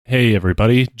Hey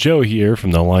everybody, Joe here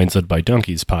from the Lions Led by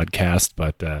Donkeys podcast,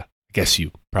 but I guess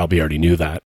you probably already knew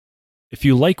that. If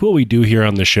you like what we do here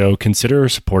on the show, consider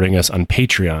supporting us on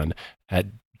Patreon at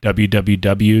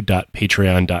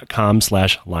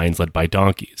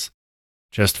www.patreon.com/lionsledbydonkeys.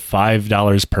 Just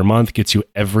 $5 per month gets you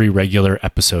every regular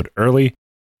episode early,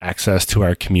 access to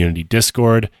our community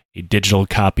Discord, a digital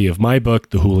copy of my book,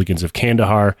 The Hooligans of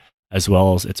Kandahar, as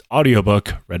well as its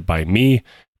audiobook read by me,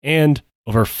 and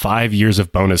over 5 years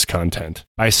of bonus content.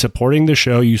 By supporting the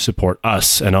show, you support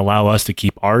us and allow us to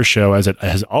keep our show, as it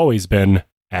has always been,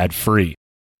 ad-free.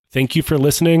 Thank you for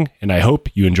listening, and I hope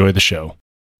you enjoy the show.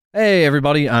 Hey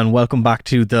everybody, and welcome back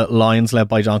to the Lions Led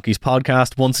by Donkeys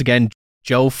podcast. Once again,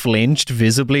 Joe flinched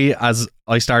visibly as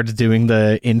I started doing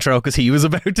the intro because he was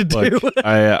about to do. Look,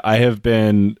 I have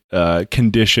been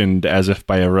conditioned as if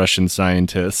by a Russian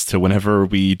scientist to whenever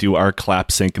we do our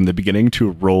clap sync in the beginning to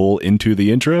roll into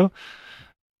the intro.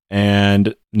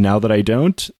 And now that I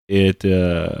don't, it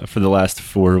for the last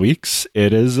 4 weeks,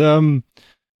 it is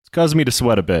it's caused me to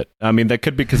sweat a bit. I mean, that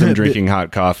could be because I'm drinking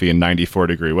hot coffee in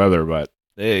 94-degree weather, but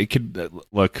it could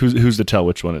look. Who's to tell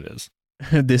which one it is?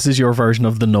 This is your version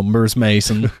of the numbers,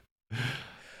 Mason.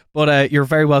 But you're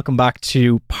very welcome back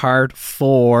to part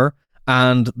 4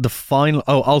 and the final.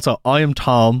 Oh, also, I am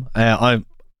Tom. I'm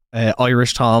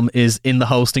Irish Tom is in the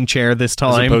hosting chair this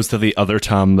time, as opposed to the other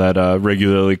Tom that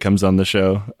regularly comes on the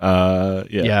show.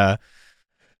 Yeah.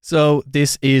 So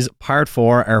this is part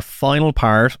 4, our final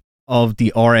part of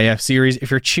the RAF series.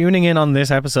 If you're tuning in on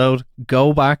this episode,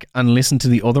 go back and listen to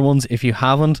the other ones. If you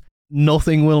haven't,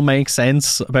 nothing will make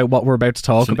sense about what we're about to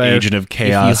talk about. Agent of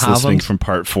Chaos listening from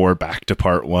part 4 back to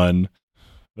part 1.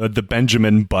 The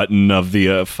Benjamin Button of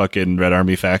the fucking Red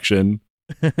Army faction.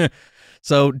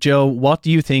 So, Joe, what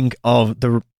do you think of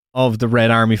the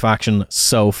Red Army faction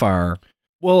so far?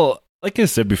 Well, like I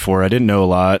said before, I didn't know a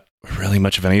lot, really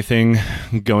much of anything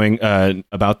going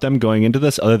about them going into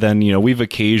this, other than, we've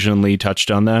occasionally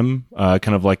touched on them,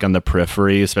 kind of like on the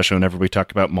periphery, especially whenever we talk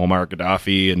about Muammar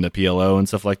Gaddafi and the PLO and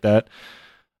stuff like that.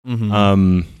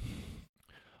 Mm-hmm.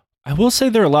 I will say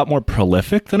they're a lot more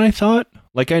prolific than I thought.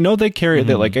 Like, I know they carried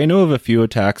that. Like, I know of a few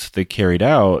attacks they carried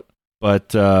out.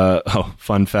 But,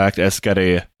 fun fact, I just got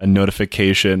a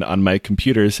notification on my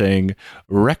computer saying,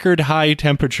 record high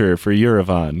temperature for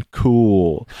Yerevan.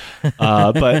 Cool.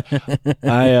 But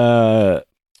I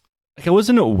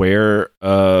wasn't aware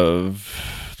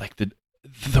of, like, the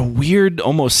weird,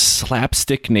 almost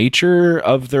slapstick nature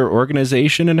of their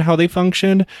organization and how they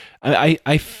function.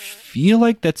 I feel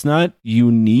like that's not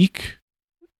unique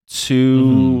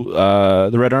to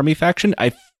the Red Army faction.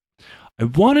 I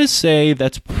want to say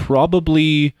that's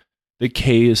probably the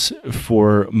case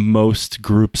for most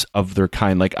groups of their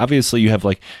kind. Like, obviously, you have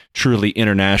like truly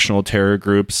international terror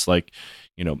groups, like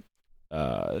the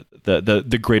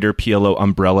greater PLO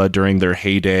umbrella during their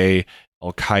heyday,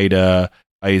 Al Qaeda,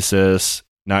 ISIS.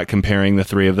 Not comparing the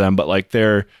three of them, but like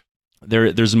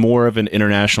there's more of an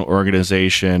international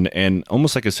organization and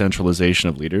almost like a centralization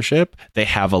of leadership. They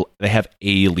have a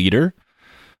leader.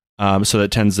 So that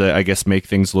tends to, I guess, make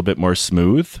things a little bit more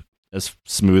smooth as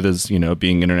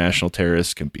being international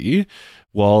terrorists can be.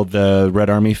 While the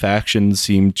Red Army factions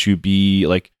seem to be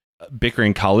like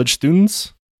bickering college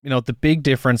students. The big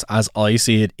difference, as I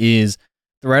see it, is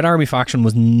the Red Army faction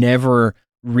was never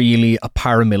really a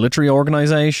paramilitary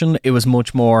organization. It was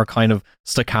much more kind of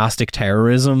stochastic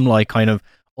terrorism, like kind of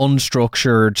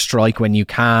unstructured strike when you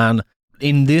can.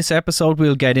 In this episode,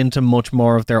 we'll get into much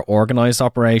more of their organized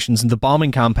operations, and the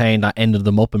bombing campaign that ended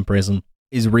them up in prison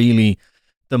is really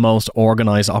the most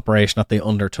organized operation that they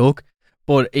undertook.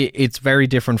 But it's very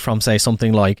different from, say,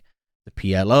 something like the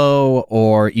PLO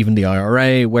or even the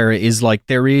IRA, where it is like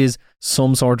there is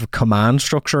some sort of command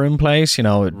structure in place,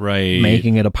 right,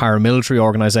 making it a paramilitary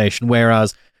organization,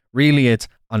 whereas really it's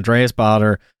Andreas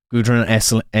Baader, Gudrun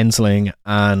Ensling,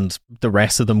 and the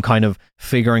rest of them kind of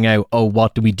figuring out,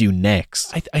 what do we do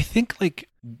next? I think the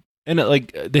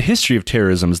history of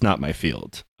terrorism is not my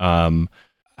field.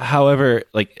 However,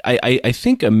 I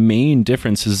think a main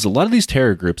difference is a lot of these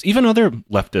terror groups, even other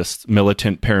leftist,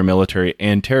 militant, paramilitary,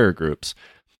 and terror groups,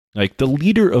 like the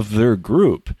leader of their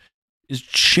group is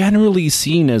generally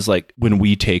seen as like, when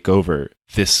we take over,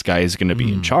 this guy is going to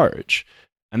be in charge.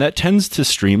 And that tends to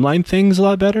streamline things a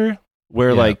lot better.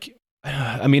 Where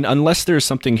unless there's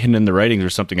something hidden in the writings or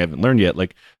something I haven't learned yet,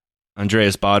 like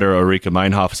Andreas Baader or Ulrike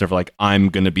Meinhof is never like, I'm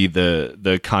going to be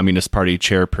the Communist Party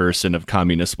chairperson of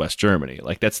Communist West Germany.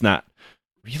 Like, that's not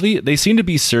really, they seem to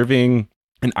be serving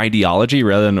an ideology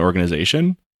rather than an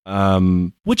organization,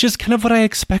 which is kind of what I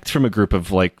expect from a group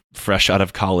of like fresh out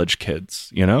of college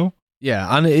kids, Yeah,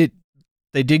 and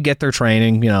they did get their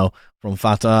training, from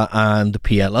Fatah and the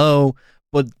PLO,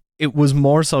 but it was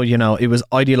more so, it was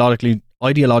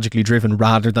ideologically driven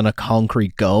rather than a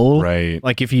concrete goal. Right.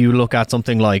 Like if you look at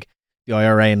something like the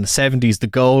IRA in the 70s, the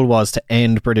goal was to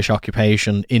end British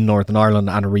occupation in Northern Ireland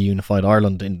and a reunified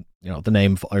Ireland in, the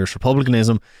name of Irish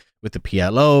republicanism. With the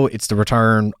PLO, it's the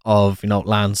return of,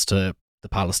 lands to the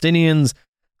Palestinians,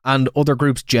 and other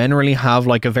groups generally have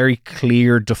like a very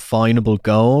clear, definable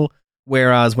goal.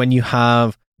 Whereas when you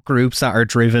have groups that are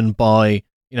driven by,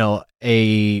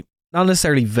 a not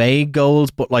necessarily vague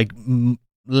goals, but like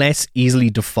less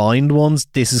easily defined ones,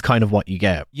 this is kind of what you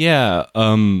get. Yeah.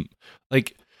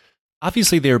 Like,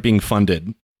 obviously they are being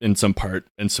funded in some part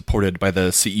and supported by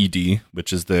the CED,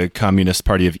 which is the Communist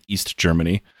Party of East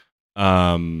Germany.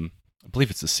 I believe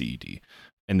it's the CED.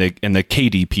 And the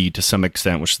KDP to some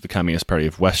extent, which is the Communist Party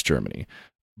of West Germany.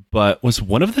 But was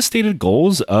one of the stated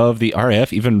goals of the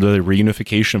RAF even the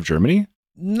reunification of Germany?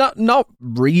 Not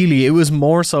really. It was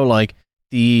more so like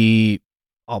the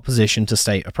opposition to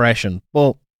state oppression.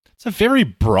 Well, it's a very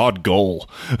broad goal,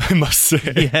 I must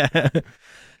say.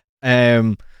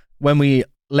 Yeah. When we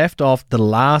left off the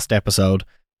last episode,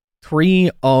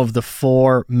 3 of the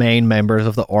 4 main members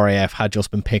of the RAF had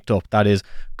just been picked up. That is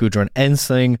Gudrun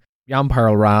Ensling,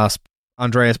 Jan-Pearl Rasp,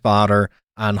 Andreas Bader,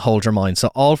 and Holger Mine. So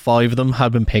all 5 of them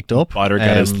had been picked up. Bader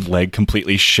got his leg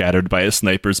completely shattered by a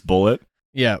sniper's bullet.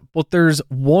 Yeah, but there's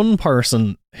one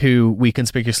person who we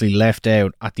conspicuously left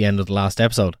out at the end of the last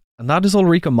episode, and that is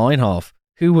Ulrike Meinhof,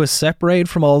 who was separated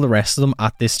from all the rest of them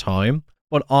at this time.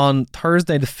 But on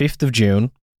Thursday the 5th of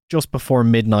June, just before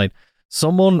midnight,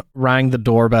 someone rang the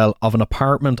doorbell of an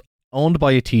apartment owned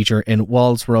by a teacher in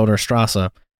Walsroder Strasse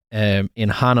in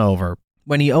Hanover.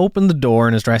 When he opened the door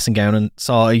in his dressing gown and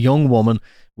saw a young woman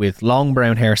with long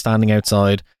brown hair standing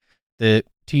outside, the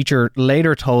teacher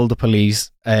later told the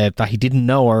police that he didn't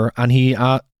know her, and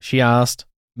she asked,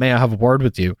 "May I have a word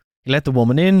with you?" He let the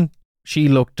woman in. She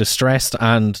looked distressed,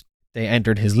 and they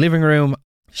entered his living room.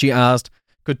 She asked,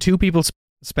 "Could 2 people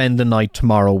spend the night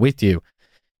tomorrow with you?"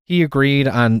 He agreed,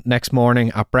 and next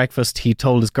morning at breakfast, he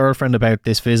told his girlfriend about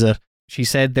this visit. She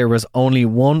said there was only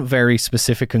one very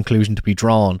specific conclusion to be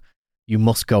drawn: you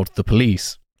must go to the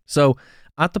police. So,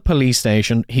 at the police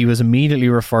station, he was immediately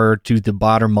referred to the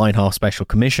Baader-Meinhof Special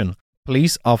Commission.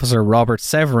 Police officer Robert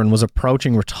Severin was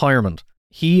approaching retirement.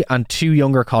 He and 2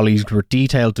 younger colleagues were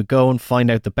detailed to go and find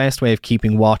out the best way of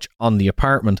keeping watch on the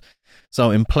apartment.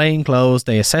 So, in plain clothes,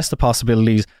 they assessed the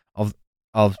possibilities of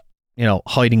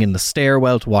hiding in the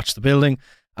stairwell to watch the building.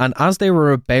 And as they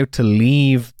were about to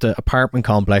leave the apartment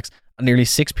complex at nearly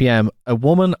 6 p.m, a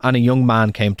woman and a young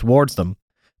man came towards them.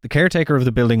 The caretaker of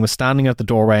the building was standing at the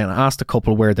doorway and asked the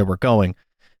couple where they were going.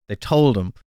 They told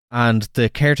him, and the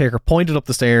caretaker pointed up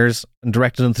the stairs and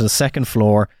directed them to the 2nd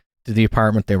floor to the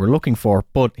apartment they were looking for,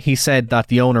 but he said that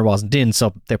the owner wasn't in,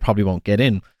 so they probably won't get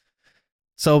in.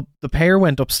 So the pair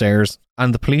went upstairs,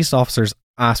 and the police officers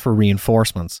asked for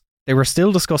reinforcements. They were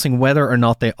still discussing whether or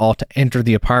not they ought to enter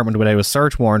the apartment without a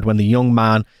search warrant when the young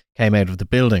man came out of the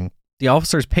building. The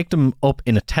officers picked him up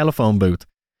in a telephone booth.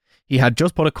 He had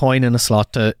just put a coin in the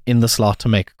slot to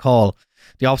make a call.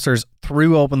 The officers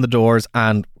threw open the doors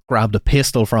and grabbed a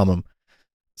pistol from him.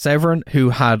 Severin, who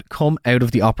had come out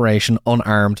of the operation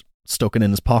unarmed, stuck it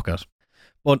in his pocket.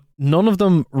 But none of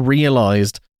them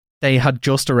realised they had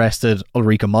just arrested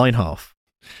Ulrike Meinhof.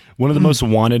 One of the most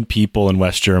wanted people in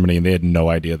West Germany, and they had no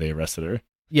idea they arrested her.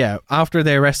 Yeah, after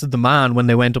they arrested the man, when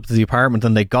they went up to the apartment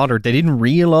and they got her, they didn't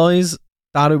realise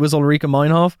that it was Ulrike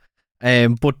Meinhof.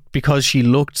 But because she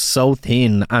looked so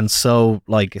thin and so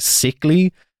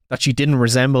sickly that she didn't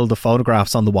resemble the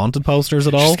photographs on the wanted posters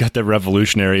at all. She's got the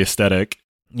revolutionary aesthetic.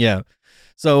 Yeah.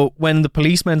 So when the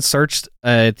policemen searched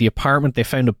the apartment, they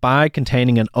found a bag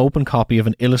containing an open copy of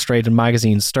an illustrated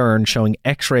magazine Stern showing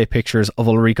X-ray pictures of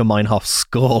Ulrike Meinhof's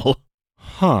skull.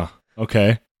 Huh.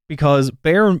 Okay. Because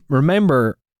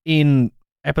remember in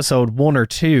episode 1 or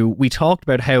 2, we talked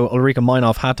about how Ulrike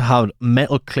Meinhof had to have a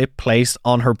metal clip placed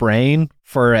on her brain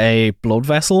for a blood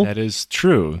vessel. That is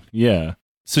true. Yeah.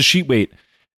 So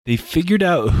they figured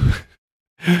out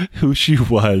who she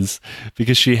was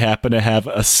because she happened to have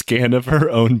a scan of her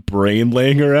own brain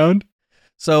laying around.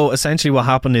 So essentially what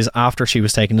happened is after she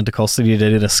was taken into custody, they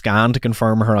did a scan to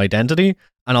confirm her identity,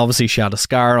 and obviously she had a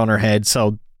scar on her head,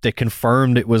 so they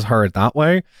confirmed it was her that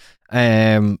way.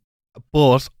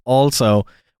 But also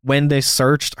when they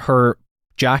searched her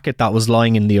jacket that was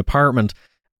lying in the apartment,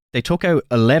 they took out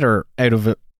a letter out of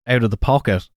the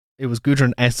pocket. It was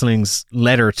Gudrun Essling's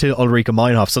letter to Ulrike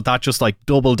Meinhof, so that just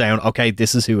doubled down. Okay,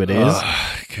 this is who it is.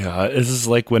 Oh, God, this is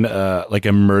like when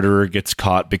a murderer gets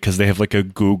caught because they have a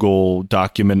Google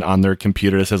document on their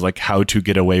computer that says how to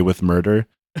get away with murder.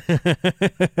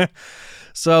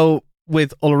 So,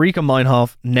 with Ulrika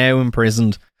Meinhof now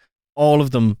imprisoned, all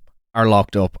of them are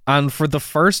locked up. And for the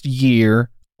first year,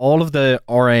 all of the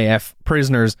RAF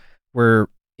prisoners were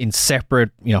in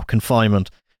separate,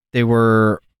 confinement. They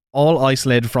were all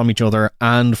isolated from each other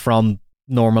and from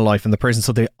normal life in the prison.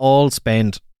 So they all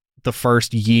spent the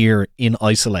first year in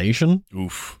isolation.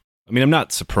 Oof. I mean, I'm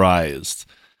not surprised.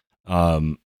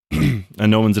 And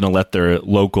no one's going to let their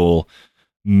local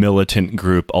militant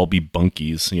group all be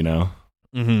bunkies,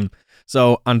 Mm-hmm.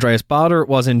 So Andreas Bader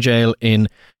was in jail in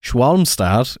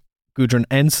Schwalmstadt. Gudrun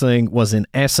Ensling was in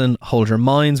Essen. Holger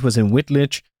Mines was in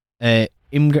Wittlich.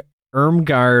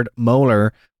 Irmgard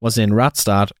Moeller was in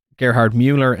Rastatt. Gerhard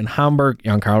Müller in Hamburg.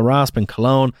 Jan Karl Rasp in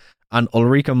Cologne. And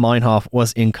Ulrika Meinhof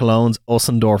was in Cologne's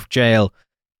Ossendorf jail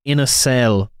in a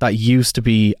cell that used to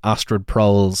be Astrid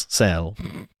Prohl's cell.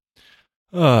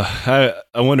 I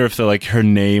wonder if her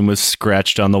name was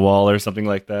scratched on the wall or something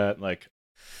like that.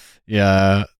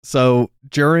 Yeah. So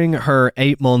during her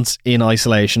 8 months in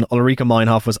isolation, Ulrika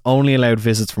Meinhof was only allowed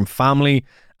visits from family,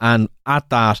 and at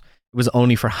that, it was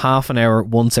only for half an hour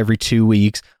once every 2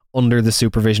 weeks under the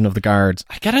supervision of the guards.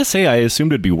 I gotta say, I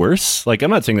assumed it'd be worse. I'm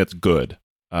not saying that's good.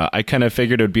 I kind of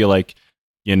figured it'd be when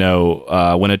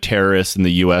a terrorist in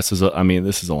the U.S.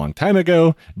 this is a long time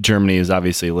ago. Germany is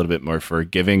obviously a little bit more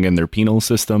forgiving in their penal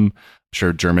system. I'm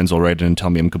sure Germans will write in and tell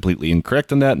me I'm completely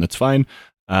incorrect on that, and that's fine.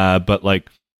 But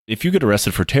if you get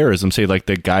arrested for terrorism, say the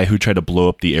guy who tried to blow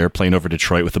up the airplane over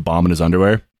Detroit with a bomb in his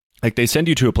underwear, they send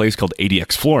you to a place called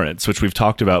ADX Florence, which we've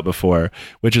talked about before,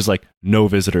 which is no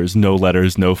visitors, no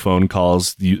letters, no phone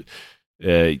calls. You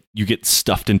get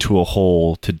stuffed into a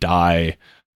hole to die.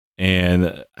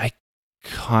 And I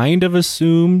kind of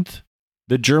assumed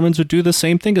the Germans would do the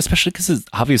same thing, especially because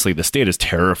obviously the state is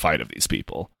terrified of these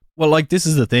people. Well, this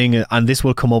is the thing, and this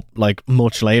will come up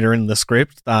much later in the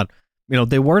script, that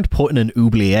they weren't put in an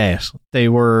oubliette. They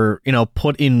were,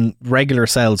 put in regular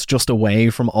cells just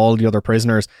away from all the other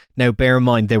prisoners. Now, bear in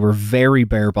mind, they were very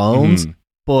bare bones,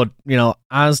 but,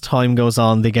 as time goes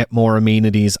on, they get more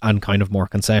amenities and kind of more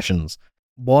concessions.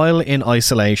 While in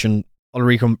isolation,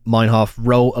 Ulrika Meinhof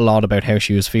wrote a lot about how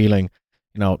she was feeling.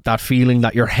 That feeling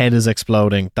that your head is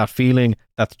exploding, that feeling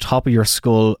that the top of your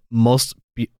skull must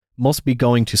be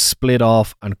going to split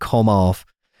off and come off.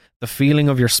 The feeling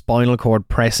of your spinal cord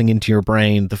pressing into your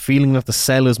brain, the feeling that the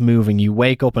cell is moving. You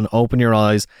wake up and open your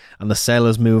eyes and the cell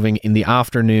is moving. In the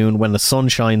afternoon, when the sun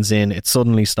shines in, it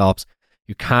suddenly stops.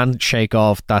 You can't shake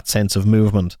off that sense of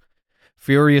movement.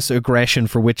 Furious aggression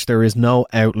for which there is no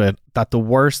outlet. That's the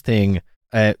worst thing.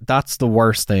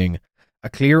 A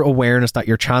clear awareness that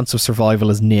your chance of survival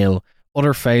is nil.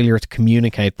 Utter failure to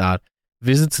communicate that.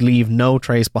 Visits leave no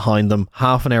trace behind them.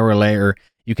 Half an hour later,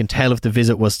 you can tell if the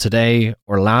visit was today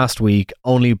or last week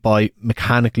only by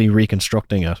mechanically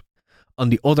reconstructing it. On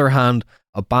the other hand,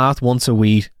 a bath once a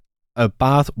week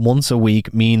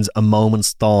means a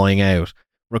moment's thawing out,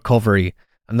 recovery,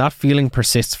 and that feeling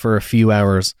persists for a few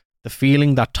hours. The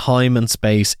feeling that time and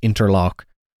space interlock.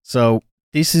 So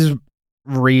this is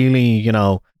really,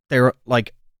 they're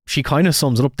she kind of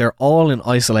sums it up. They're all in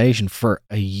isolation for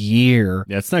a year.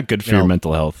 Yeah, it's not good for your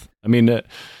mental health. I mean,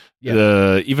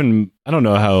 even I don't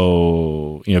know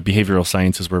how behavioral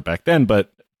sciences were back then,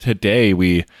 but today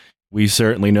we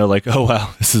certainly know oh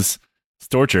wow, it's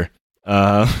torture.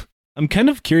 I'm kind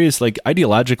of curious,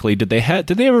 ideologically, did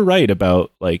they ever write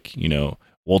about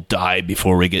we'll die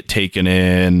before we get taken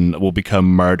in, we'll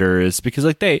become martyrs, because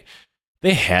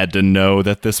they had to know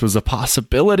that this was a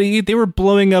possibility. They were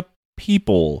blowing up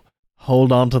people.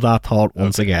 Hold on to that thought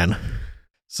once again.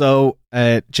 So,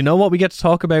 do you know what we get to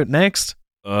talk about next?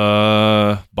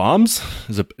 Bombs?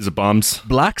 Is it bombs?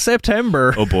 Black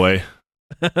September. Oh boy.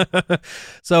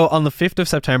 So on the 5th of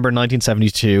September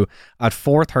 1972 at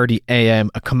 4:30 a.m.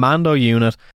 a commando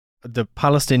unit, the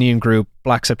Palestinian group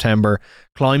Black September,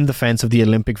 climbed the fence of the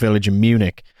Olympic Village in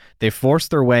Munich. They forced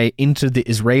their way into the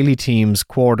Israeli team's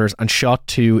quarters and shot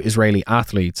 2 Israeli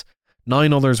athletes.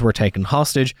 9 others were taken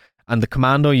hostage, and the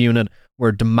commando unit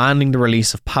were demanding the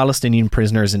release of Palestinian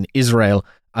prisoners in Israel,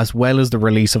 as well as the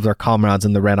release of their comrades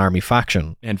in the Red Army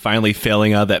faction. And finally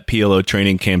failing out that PLO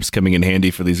training camp's coming in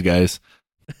handy for these guys.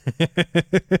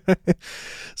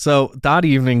 So that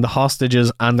evening, the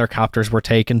hostages and their captors were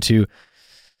taken to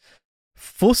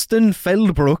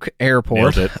Fürstenfeldbruck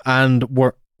Airport and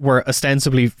were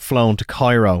ostensibly flown to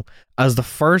Cairo. As the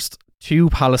first 2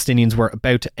 Palestinians were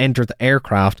about to enter the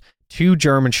aircraft, 2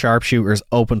 German sharpshooters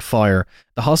opened fire.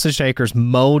 The hostage takers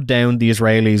mowed down the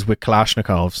Israelis with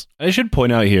Kalashnikovs. I should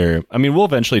point out here, I mean, we'll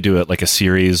eventually do it a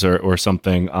series or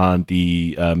something on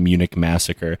the Munich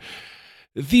massacre.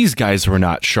 these guys were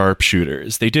not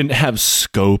sharpshooters. They didn't have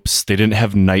scopes. They didn't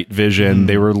have night vision.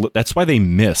 That's why they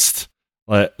missed.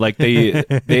 Like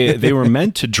they were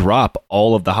meant to drop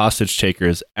all of the hostage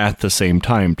takers at the same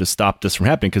time to stop this from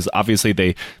happening, because obviously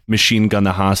they machine gun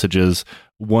the hostages.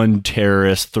 One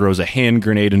terrorist throws a hand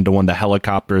grenade into one of the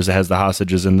helicopters that has the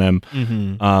hostages in them.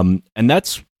 And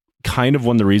that's kind of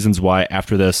one of the reasons why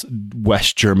after this,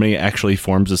 West Germany actually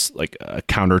forms this like a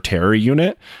counter-terror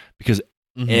unit, because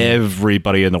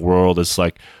everybody in the world is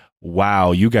like,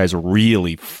 wow, you guys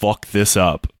really fucked this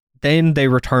up. Then they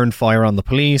returned fire on the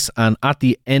police, and at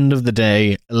the end of the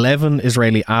day, 11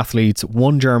 Israeli athletes,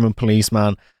 1 German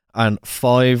policeman, and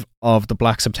 5 of the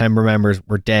Black September members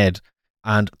were dead,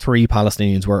 and 3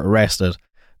 Palestinians were arrested.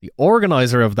 The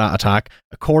organizer of that attack,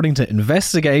 according to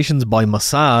investigations by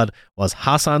Mossad, was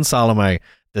Hassan Salameh,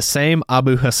 the same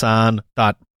Abu Hassan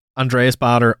that Andreas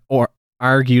Baader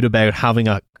argued about having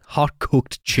a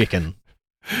hot-cooked chicken.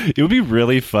 It would be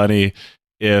really funny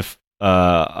if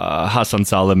Hassan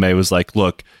Salameh was like,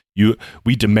 look,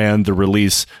 we demand the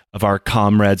release of our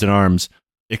comrades in arms,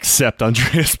 except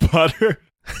Andreas Baader.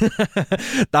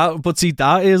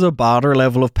 That is a Baader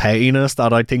level of pettiness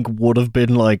that I think would have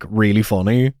been like really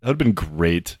funny. That would have been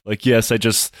great. Like, yes, I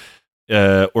just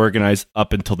organized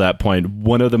up until that point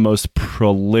one of the most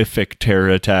prolific terror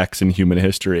attacks in human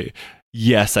history.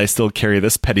 Yes, I still carry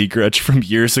this petty grudge from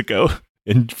years ago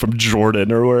from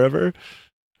Jordan or wherever.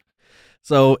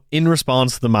 So, in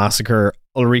response to the massacre,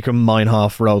 Ulrike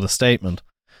Meinhof wrote a statement.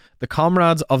 The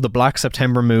comrades of the Black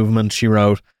September movement, she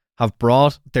wrote, have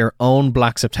brought their own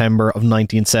Black September of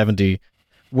 1970,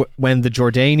 when the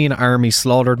Jordanian army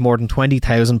slaughtered more than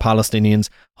 20,000 Palestinians,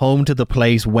 home to the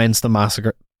place whence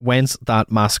that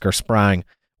massacre sprang.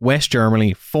 West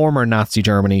Germany, former Nazi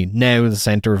Germany, now the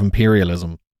centre of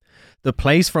imperialism. The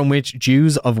place from which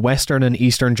Jews of Western and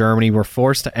Eastern Germany were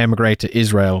forced to emigrate to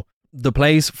Israel. The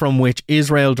place from which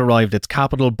Israel derived its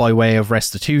capital by way of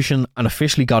restitution and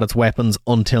officially got its weapons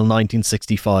until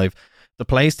 1965. The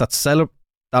place that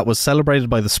was celebrated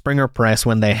by the Springer Press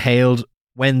when they hailed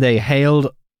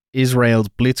Israel's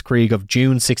blitzkrieg of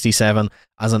June 67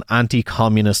 as an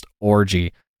anti-communist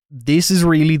orgy. This is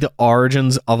really the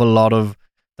origins of a lot of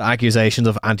the accusations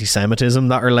of anti-Semitism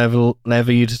that are leveled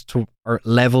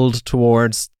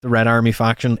towards the Red Army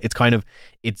faction.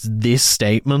 It's this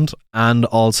statement, and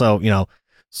also,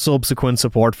 subsequent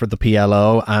support for the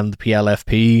PLO and the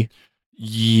PLFP.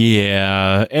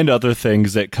 Yeah, and other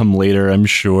things that come later, I'm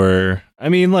sure. I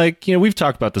mean, we've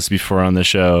talked about this before on the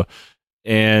show,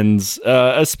 and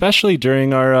especially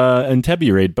during our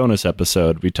Entebbe raid bonus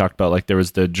episode, we talked about there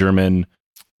was the German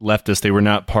leftists. They were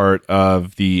not part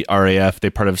of the RAF.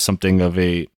 They're part of something of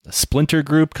a splinter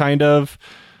group, kind of,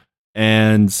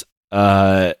 and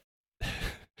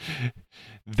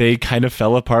they kind of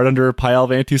fell apart under a pile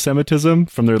of anti-Semitism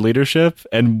from their leadership.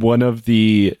 And one of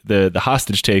the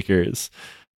hostage takers,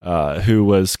 who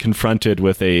was confronted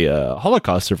with a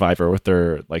Holocaust survivor with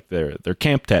their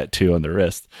camp tattoo on their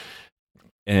wrist,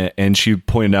 and she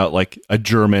pointed out a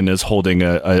German is holding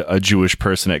a Jewish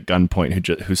person at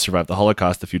gunpoint who survived the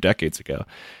Holocaust a few decades ago,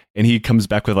 and he comes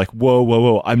back with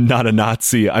whoa, I'm not a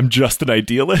Nazi, I'm just an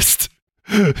idealist.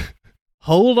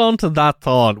 Hold on to that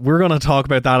thought. We're going to talk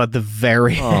about that at the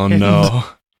very end. Oh no.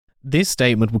 This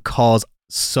statement would cause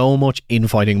so much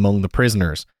infighting among the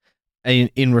prisoners.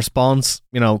 In response,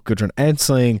 Gudrun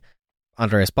Edsling,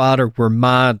 Andreas Baader were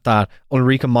mad that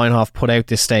Ulrike Meinhof put out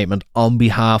this statement on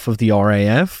behalf of the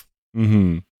RAF.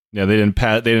 Mm-hmm. Yeah, they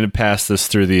didn't pass this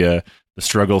through the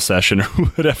struggle session or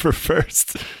whatever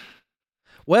first.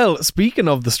 Well, speaking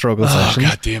of the struggle session,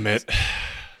 God damn it!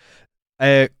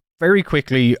 Very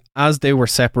quickly, as they were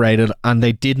separated and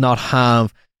they did not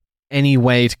have any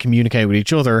way to communicate with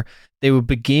each other, they would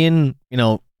begin,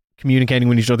 communicating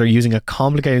with each other using a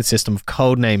complicated system of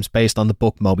code names based on the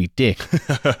book Moby Dick.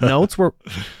 Notes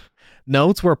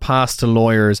were passed to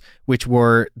lawyers, which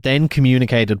were then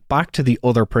communicated back to the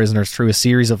other prisoners through a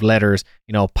series of letters,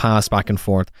 passed back and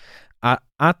forth.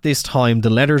 At this time,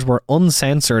 the letters were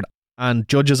uncensored, and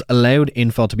judges allowed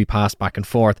info to be passed back and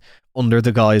forth under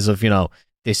the guise of,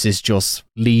 this is just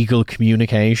legal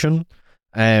communication.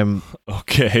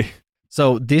 Okay.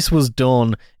 So this was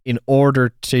done in order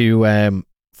to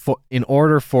for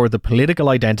the political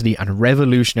identity and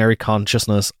revolutionary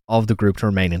consciousness of the group to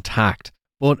remain intact.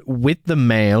 But with the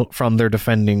mail from their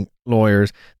defending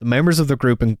lawyers, the members of the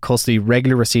group in custody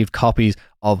regularly received copies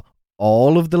of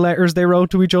all of the letters they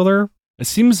wrote to each other. It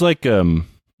seems like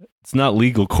it's not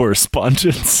legal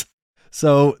correspondence.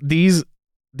 So these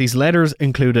letters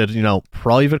included,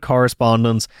 private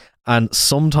correspondence and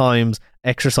sometimes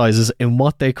exercises in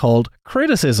what they called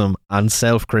criticism and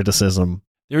self-criticism.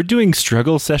 They were doing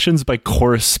struggle sessions by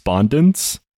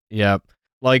correspondence. Yeah.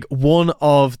 Like one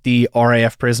of the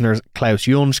RAF prisoners, Klaus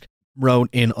Junsch, wrote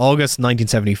in August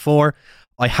 1974,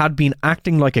 I had been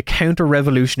acting like a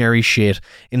counter-revolutionary shit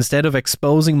instead of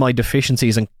exposing my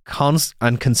deficiencies and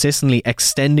consistently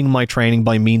extending my training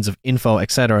by means of info,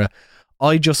 etc.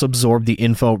 I just absorbed the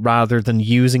info rather than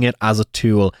using it as a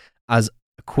tool, as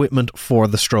equipment for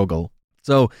the struggle.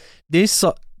 So this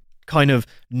kind of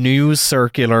news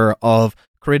circular of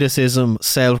criticism,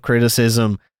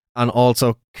 self-criticism, and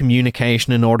also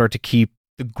communication in order to keep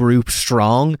the group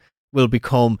strong will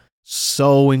become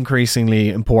so increasingly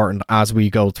important as we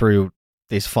go through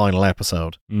this final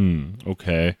episode.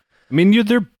 Okay. I mean,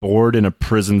 they're bored in a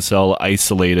prison cell,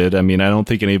 isolated. I mean, I don't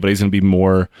think anybody's going to be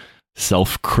more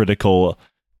self-critical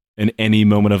in any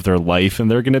moment of their life than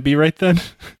they're going to be right then.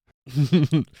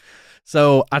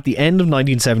 So, at the end of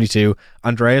 1972,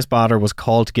 Andreas Baader was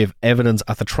called to give evidence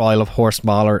at the trial of Horst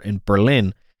Mahler in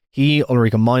Berlin. He,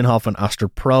 Ulrike Meinhof, and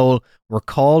Astrid Prohl were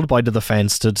called by the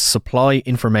defence to supply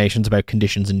information about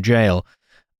conditions in jail.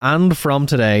 And from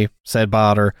today, said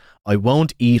Baader, I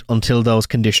won't eat until those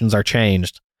conditions are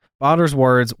changed. Baader's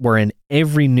words were in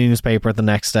every newspaper the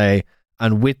next day,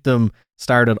 and with them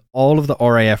started all of the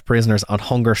RAF prisoners on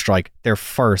hunger strike, their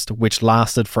first, which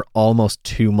lasted for almost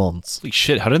 2 months. Holy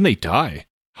shit, how did they die?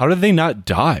 How did they not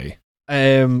die?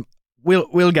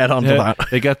 We'll get onto that.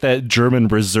 They got that German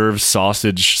reserve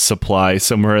sausage supply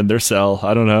somewhere in their cell.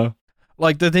 I don't know.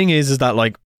 Like, the thing is that,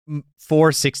 like,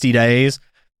 for 60 days,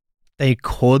 they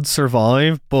could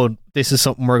survive, but this is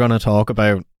something we're going to talk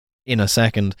about in a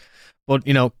second. But,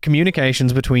 you know,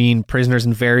 communications between prisoners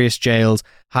in various jails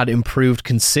had improved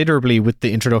considerably with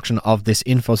the introduction of this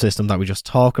info system that we just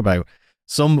talked about.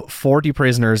 Some 40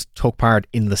 prisoners took part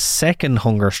in the second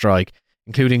hunger strike,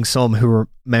 including some who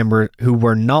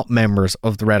were not members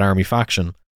of the Red Army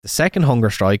faction. The second hunger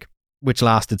strike, which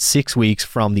lasted 6 weeks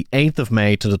from the 8th of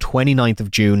May to the 29th of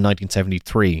June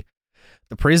 1973.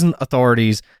 The prison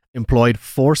authorities employed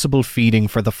forcible feeding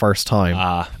for the first time.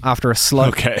 After a slight...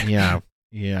 Okay.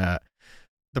 Yeah.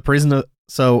 The prison...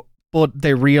 But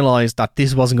they realized that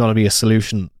this wasn't going to be a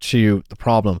solution to the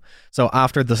problem. So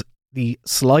after the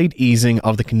slight easing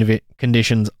of the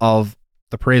conditions of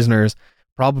the prisoners,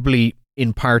 probably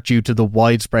in part due to the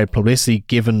widespread publicity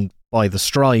given by the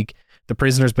strike, the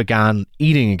prisoners began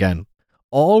eating again.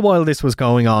 All while this was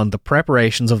going on, the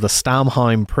preparations of the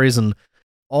Stammheim prison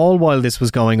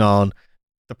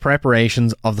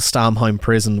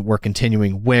were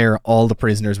continuing, where all the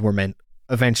prisoners were meant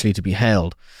eventually to be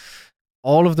held.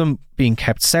 All of them being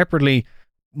kept separately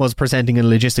was presenting a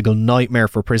logistical nightmare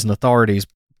for prison authorities,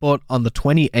 but on the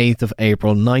 28th of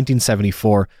April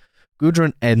 1974,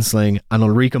 Gudrun Ensling and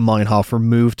Ulrike Meinhof were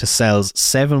moved to cells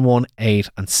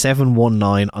 718 and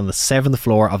 719 on the 7th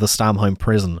floor of the Stammheim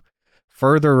prison,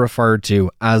 further referred to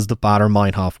as the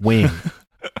Baader-Meinhof wing.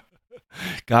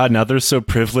 God, now they're so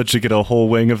privileged to get a whole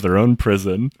wing of their own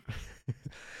prison.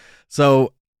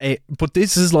 But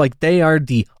this is like, they are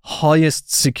the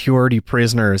highest security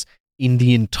prisoners in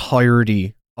the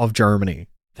entirety of Germany.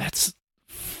 That's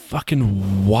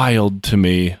fucking wild to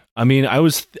me. I mean, I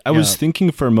was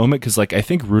thinking for a moment, because like I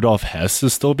think Rudolf Hess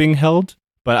is still being held,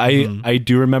 but I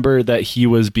do remember that he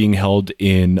was being held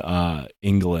in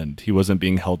England. He wasn't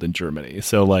being held in Germany.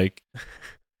 So like,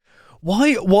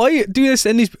 why do they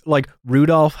send these, like,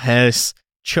 Rudolf Hess,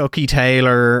 Chucky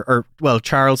Taylor,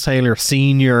 Charles Taylor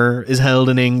Sr. is held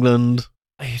in England?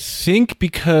 I think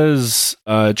because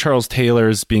Charles Taylor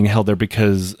is being held there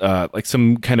because like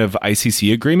some kind of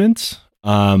ICC agreement.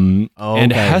 And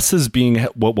Hess is being,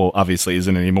 well, obviously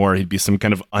isn't anymore. He'd be some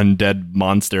kind of undead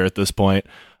monster at this point.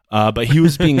 But he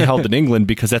was being held in England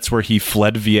because that's where he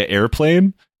fled via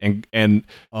airplane. And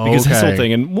because his whole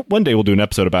thing, and one day we'll do an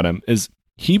episode about him, is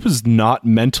he was not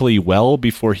mentally well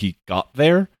before he got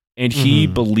there. And he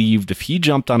believed if he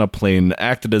jumped on a plane and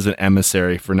acted as an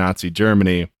emissary for Nazi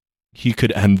Germany, he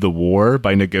could end the war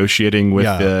by negotiating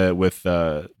with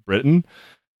Britain.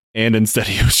 And instead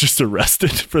he was just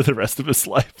arrested for the rest of his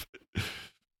life.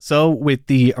 So with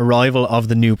the arrival of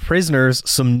the new prisoners,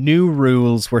 some new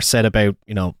rules were set about,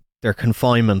 you know, their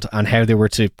confinement and how they were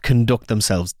to conduct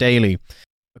themselves daily.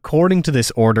 According to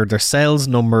this order, their cells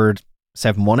numbered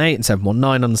 718 and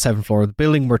 719 on the 7th floor of the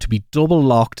building were to be double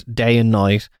locked day and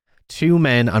night. 2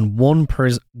 men and one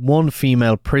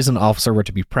female prison officer were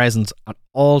to be present at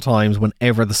all times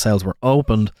whenever the cells were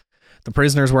opened. The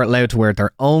prisoners were allowed to wear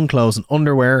their own clothes and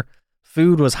underwear.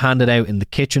 Food was handed out in the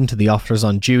kitchen to the officers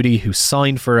on duty, who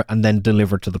signed for it and then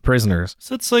delivered to the prisoners.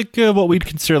 So it's like what we'd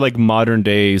consider like modern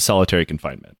day solitary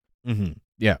confinement.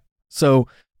 Yeah. So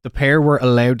the pair were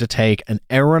allowed to take an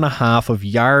hour and a half of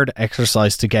yard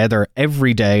exercise together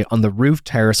every day on the roof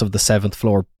terrace of the seventh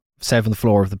floor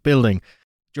of the building.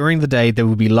 During the day, they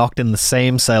would be locked in the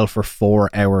same cell for 4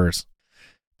 hours.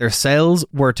 Their cells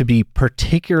were to be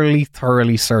particularly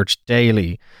thoroughly searched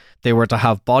daily. They were to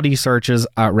have body searches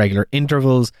at regular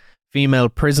intervals. Female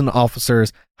prison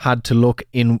officers had to look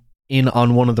in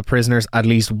on one of the prisoners at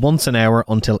least once an hour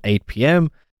until 8 p.m.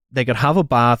 They could have a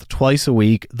bath twice a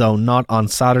week, though not on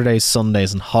Saturdays,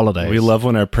 Sundays, and holidays. We love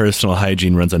when our personal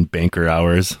hygiene runs on banker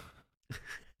hours.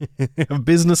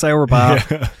 Business hour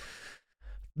bath. Yeah.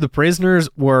 The prisoners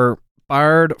were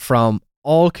barred from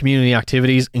all community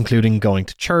activities, including going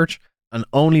to church, and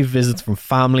only visits from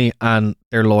family and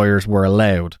their lawyers were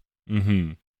allowed.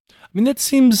 Mm-hmm. I mean, that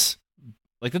seems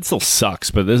like that still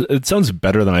sucks, but it sounds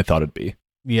better than I thought it'd be.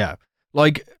 Yeah.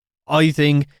 Like, I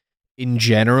think in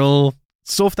general,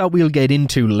 stuff that we'll get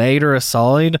into later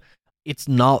aside, it's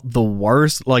not the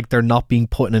worst. Like, they're not being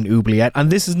put in an oubliette.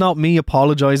 And this is not me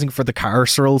apologizing for the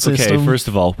carceral system. Okay, first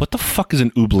of all, what the fuck is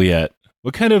an oubliette?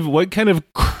 What kind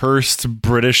of cursed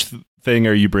British thing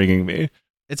are you bringing me?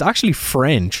 It's actually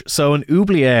French. So an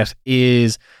oubliette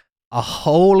is a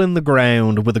hole in the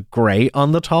ground with a grate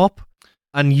on the top,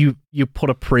 and you put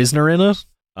a prisoner in it.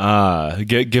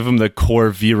 Give him the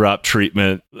core VROP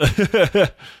treatment.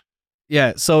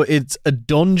 Yeah, so it's a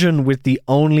dungeon with the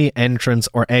only entrance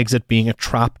or exit being a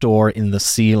trapdoor in the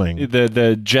ceiling.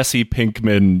 The Jesse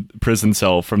Pinkman prison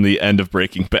cell from the end of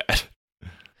Breaking Bad.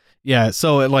 Yeah,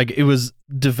 so it was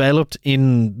developed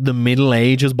in the Middle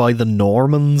Ages by the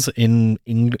Normans in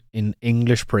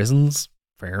English prisons.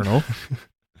 Fair enough.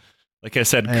 Like I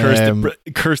said,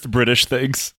 cursed British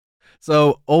things.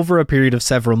 So over a period of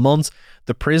several months,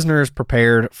 the prisoners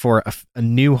prepared for a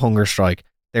new hunger strike,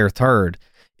 their third.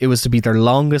 It was to be their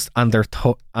longest and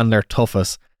their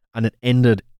toughest, and it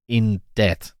ended in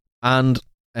death. And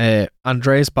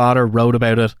Andreas Baader wrote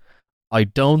about it. I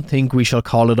don't think we shall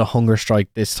call it a hunger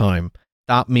strike this time.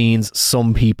 That means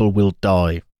some people will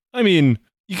die. I mean,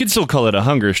 you could still call it a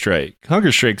hunger strike.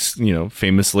 Hunger strikes,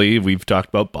 famously, we've talked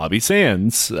about Bobby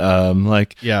Sands.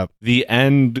 The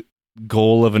end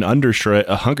goal of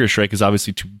a hunger strike is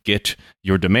obviously to get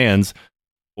your demands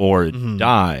or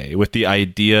die, with the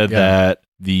idea that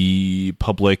the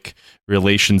public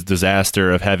relations disaster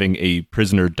of having a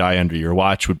prisoner die under your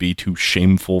watch would be too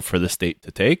shameful for the state to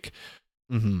take.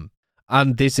 Mm-hmm.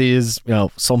 And this is,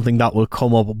 something that will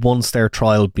come up once their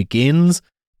trial begins,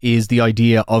 is the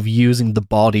idea of using the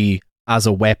body as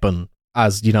a weapon.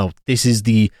 As, this is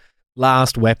the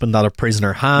last weapon that a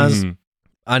prisoner has,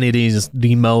 and it is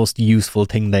the most useful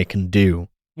thing they can do.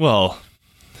 Well,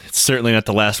 it's certainly not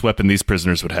the last weapon these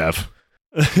prisoners would have.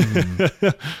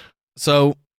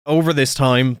 So, over this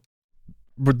time,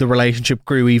 the relationship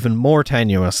grew even more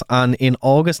tenuous, and in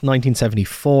August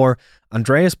 1974,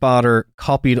 Andreas Baader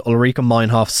copied Ulrike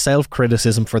Meinhof's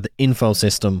self-criticism for the info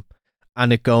system,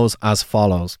 and it goes as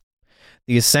follows.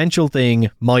 The essential thing,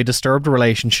 my disturbed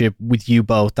relationship with you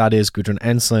both, that is Gudrun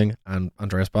Ensling and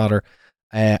Andreas Baader,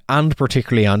 and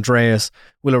particularly Andreas,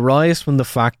 will arise from the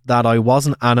fact that I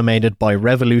wasn't animated by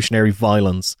revolutionary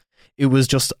violence. It was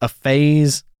just a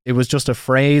phrase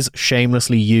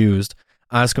shamelessly used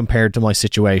as compared to my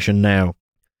situation now.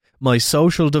 My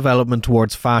social development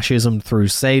towards fascism through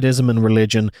sadism and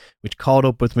religion, which caught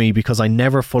up with me because I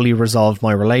never fully resolved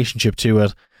my relationship to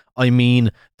it, I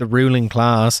mean the ruling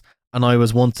class, and I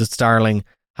was once its darling,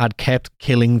 had kept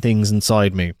killing things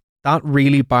inside me. That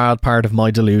really bad part of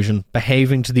my delusion,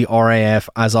 behaving to the RAF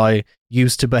as I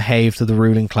used to behave to the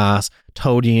ruling class,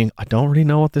 toadying. I don't really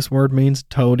know what this word means,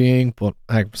 toadying, but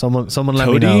someone let me know.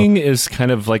 Toadying is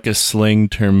kind of like a slang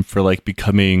term for like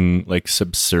becoming like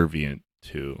subservient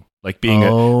to, like being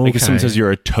like if someone says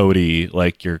you're a toady,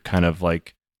 like you're kind of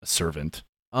like a servant.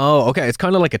 Oh, okay. It's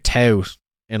kind of like a tout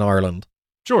in Ireland.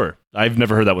 Sure. I've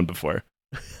never heard that one before.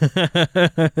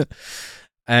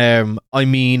 I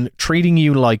mean, treating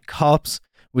you like cops,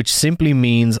 which simply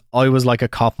means I was like a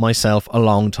cop myself a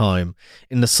long time,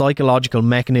 in the psychological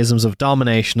mechanisms of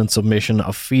domination and submission,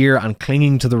 of fear and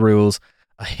clinging to the rules,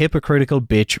 a hypocritical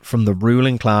bitch from the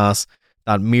ruling class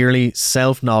that merely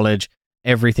self-knowledge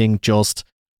everything just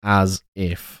as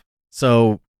if.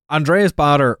 So, Andreas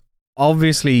Baader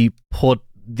obviously put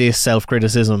this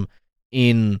self-criticism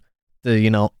in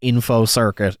the, info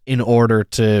circuit in order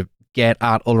to get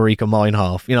at Ulrike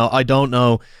Meinhof. I don't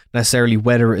know necessarily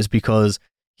whether it is because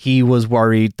he was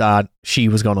worried that she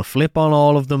was going to flip on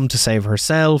all of them to save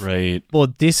herself. Right.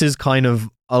 But this is kind of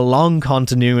a long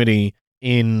continuity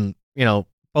in,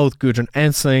 both Gudrun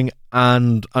Ensling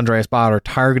and Andreas Baader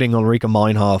targeting Ulrike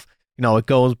Meinhof. It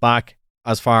goes back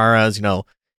as far as,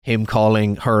 him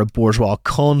calling her a bourgeois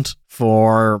cunt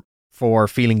for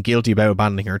feeling guilty about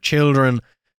abandoning her children,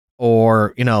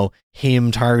 or, you know,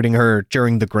 him targeting her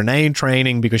during the grenade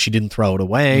training because she didn't throw it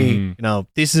away. You know,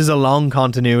 this is a long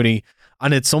continuity,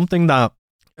 and it's something that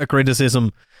a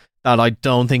criticism that I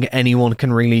don't think anyone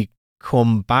can really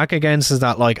come back against is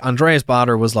that, like, Andreas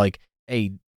Baader was like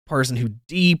a person who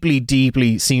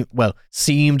deeply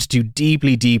seemed to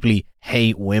deeply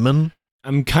hate women.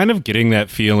 I'm kind of getting that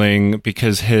feeling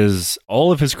because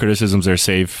all of his criticisms are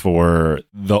saved for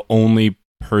the only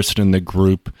person in the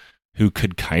group who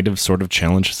could kind of sort of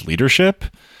challenge his leadership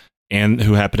and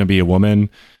who happened to be a woman.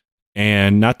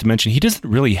 And not to mention, he doesn't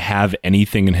really have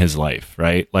anything in his life,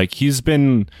 right? Like, he's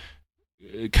been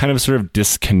kind of sort of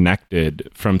disconnected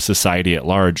from society at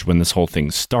large when this whole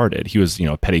thing started. He was, you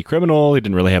know, a petty criminal. He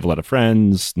didn't really have a lot of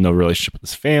friends, no relationship with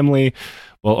his family.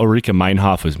 Well, Ulrike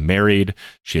Meinhof was married.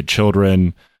 She had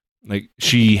children. Like,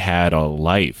 she had a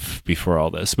life before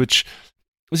all this, which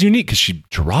was unique because she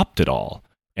dropped it all.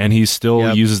 And he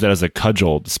still uses that as a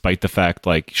cudgel, despite the fact,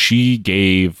 like, she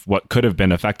gave what could have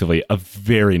been effectively a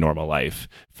very normal life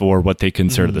for what they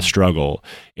consider the struggle.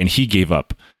 And he gave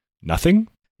up nothing.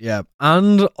 Yeah.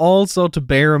 And also to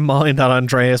bear in mind that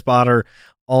Andreas Baader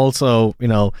also, you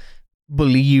know,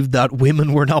 believed that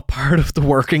women were not part of the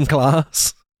working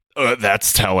class.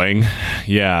 That's telling.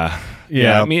 Yeah.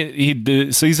 I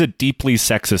mean, so he's a deeply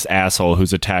sexist asshole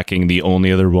who's attacking the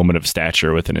only other woman of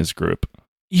stature within his group,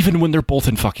 even when they're both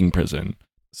in fucking prison.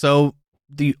 So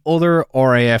the other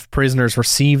RAF prisoners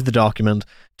received the document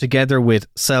together with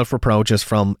self-reproaches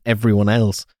from everyone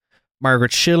else.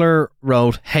 Margaret Schiller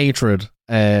wrote hatred.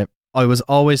 I was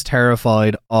always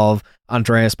terrified of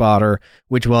Andreas Baader,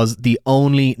 which was the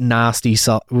only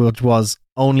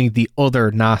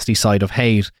other nasty side of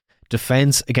hate.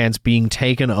 Defense against being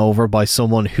taken over by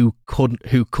someone who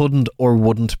couldn't or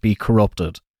wouldn't be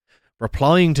corrupted.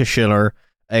 Replying to Schiller,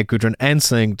 Gudrun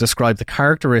Ensling described the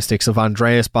characteristics of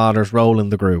Andreas Baader's role in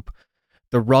the group.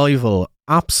 The rival,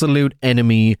 absolute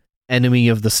enemy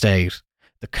of the state.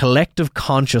 The collective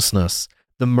consciousness,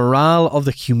 the morale of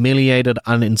the humiliated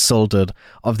and insulted,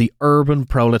 of the urban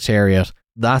proletariat.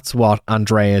 That's what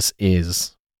Andreas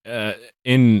is.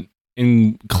 In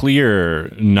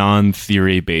clear,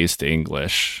 non-theory based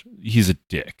English, he's a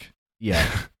dick. Yeah.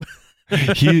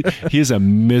 he is a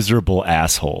miserable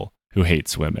asshole who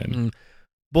hates women.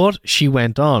 But she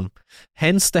went on.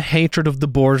 Hence the hatred of the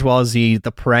bourgeoisie,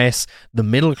 the press, the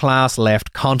middle class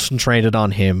left concentrated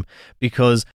on him,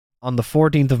 because on the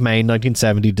 14th of May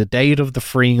 1970, the date of the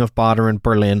freeing of Baader in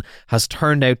Berlin has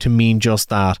turned out to mean just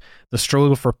that, the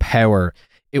struggle for power.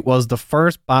 It was the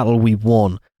first battle we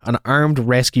won, an armed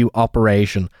rescue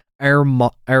operation, our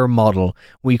model.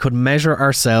 We could measure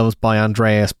ourselves by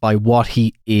Andreas, by what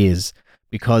he is,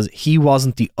 because he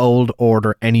wasn't the old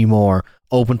order anymore,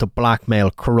 open to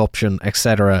blackmail, corruption,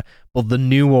 etc., but the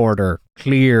new order,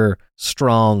 clear,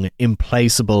 strong,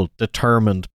 implacable,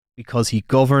 determined, because he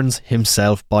governs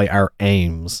himself by our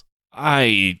aims.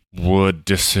 I would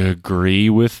disagree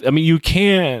with... I mean, you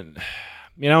can't... I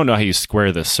mean, I don't know how you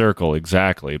square the circle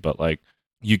exactly, but, like,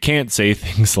 you can't say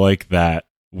things like that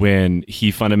when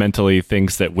he fundamentally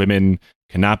thinks that women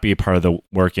cannot be a part of the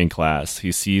working class.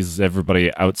 He sees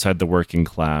everybody outside the working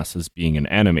class as being an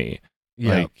enemy.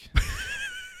 Yeah. Like,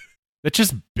 that's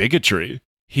just bigotry.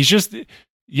 He's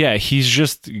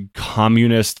just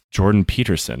communist Jordan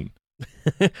Peterson.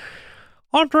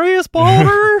 Andreas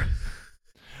Baader!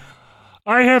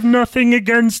 I have nothing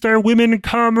against our women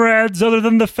comrades other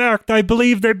than the fact I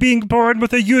believe that being born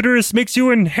with a uterus makes you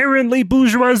inherently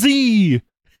bourgeoisie.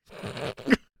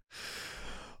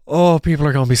 Oh, people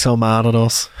are going to be so mad at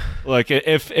us. Like,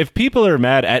 if people are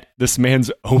mad at this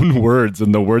man's own words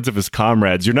and the words of his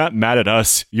comrades, you're not mad at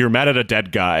us. You're mad at a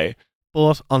dead guy.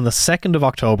 But on the 2nd of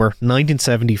October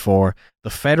 1974, the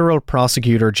Federal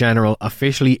Prosecutor General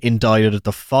officially indicted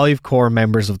the 5 core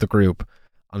members of the group: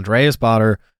 Andreas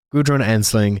Baader, Gudrun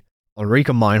Ensling, Ulrike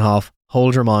Meinhof,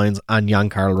 Holger Meins, and Jan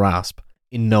Karl Rasp.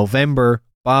 In November,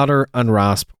 Baader and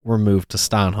Rasp were moved to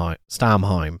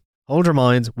Stamheim. Holger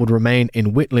Meins would remain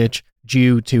in Wittlich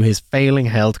due to his failing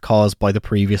health caused by the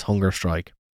previous hunger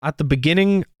strike. At the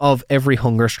beginning of every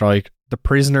hunger strike, the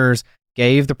prisoners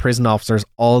gave the prison officers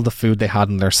all the food they had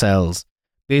in their cells.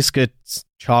 Biscuits,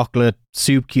 chocolate,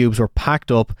 soup cubes were packed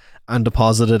up and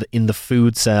deposited in the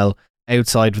food cell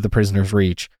outside of the prisoners'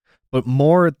 reach. But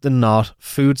more than not,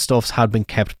 foodstuffs had been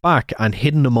kept back and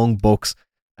hidden among books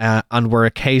and were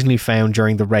occasionally found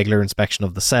during the regular inspection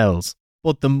of the cells.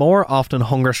 But the more often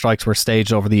hunger strikes were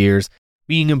staged over the years,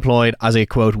 being employed as a,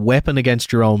 quote, weapon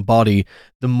against your own body,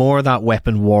 the more that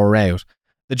weapon wore out.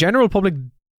 The general public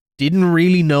didn't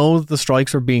really know the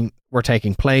strikes were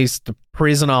taking place. The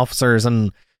prison officers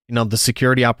and the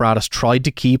security apparatus tried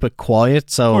to keep it quiet.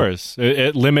 So of course,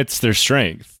 it limits their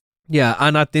strength. Yeah,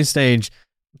 and at this stage,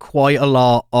 quite a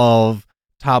lot of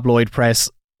tabloid press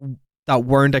that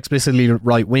weren't explicitly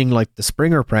right-wing, like the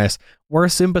Springer Press, were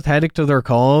sympathetic to their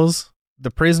cause. The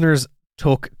prisoners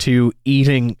took to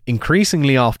eating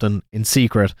increasingly often in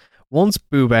secret. Once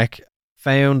Bubeck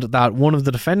found that one of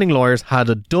the defending lawyers had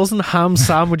a dozen ham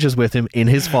sandwiches with him in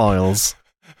his files.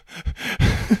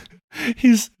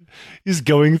 He's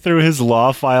going through his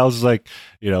law files, like,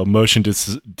 motion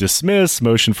to dismiss,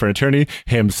 motion for an attorney,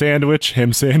 ham sandwich,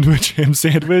 ham sandwich, ham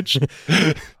sandwich.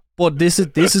 But this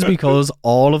is because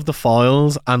all of the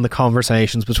files and the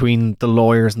conversations between the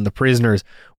lawyers and the prisoners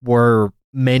were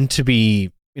meant to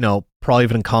be,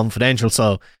 private and confidential.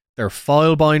 So their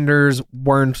file binders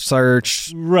weren't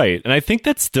searched. Right. And I think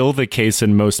that's still the case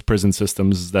in most prison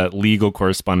systems, that legal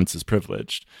correspondence is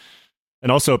privileged.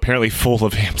 And also apparently full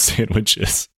of ham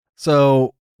sandwiches.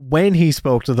 So when he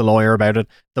spoke to the lawyer about it,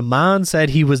 the man said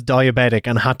he was diabetic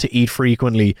and had to eat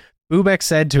frequently. Bubeck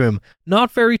said to him,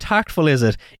 "Not very tactful, is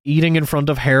it, eating in front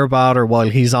of Herr Bader while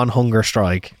he's on hunger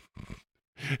strike?"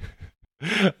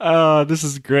 This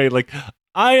is great. Like,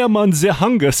 I am on the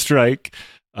hunger strike.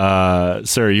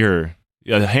 Sir, your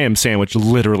ham sandwich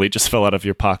literally just fell out of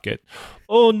your pocket.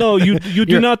 Oh no, you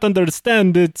do not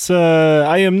understand. It's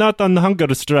I am not on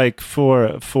hunger strike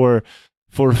for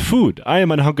food. I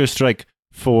am on hunger strike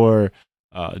for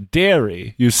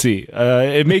dairy. You see,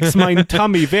 it makes my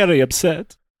tummy very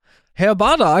upset. Herr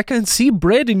Bader, I can see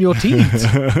bread in your teeth.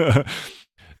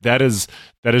 That is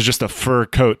just a fur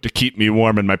coat to keep me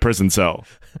warm in my prison cell.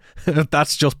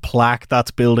 That's just plaque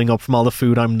that's building up from all the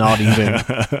food I'm not eating.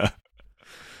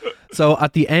 So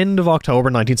at the end of October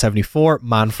 1974,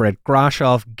 Manfred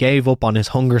Grashoff gave up on his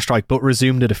hunger strike but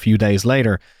resumed it a few days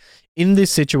later. In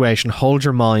this situation,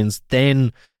 Holger Mines,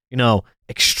 then,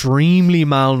 extremely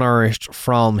malnourished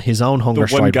from his own hunger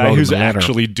strike. The one guy who's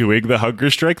actually doing the hunger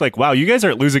strike, like, wow, you guys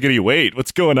aren't losing any weight.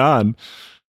 What's going on?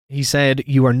 He said,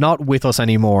 "You are not with us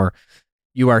anymore.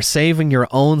 You are saving your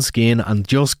own skin and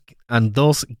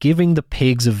thus giving the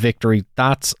pigs a victory.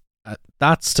 That's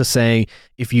to say,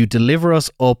 if you deliver us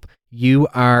up, you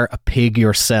are a pig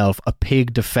yourself, a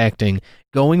pig defecting,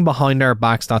 going behind our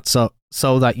backs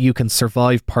so that you can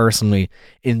survive personally.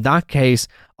 In that case,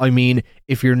 I mean,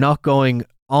 if you're not going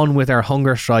on with our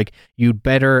hunger strike, you'd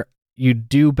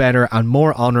do better and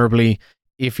more honorably.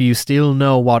 If you still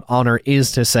know what honor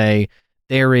is to say,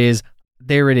 there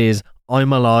it is,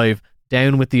 I'm alive,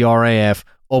 down with the RAF,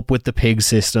 up with the pig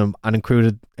system," and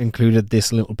included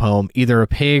this little poem: "Either a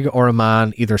pig or a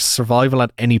man, either survival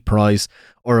at any price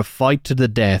or a fight to the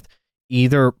death,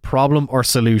 either problem or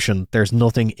solution, there's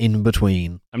nothing in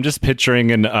between." I'm just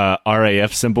picturing an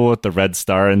RAF symbol with the red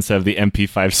star instead of the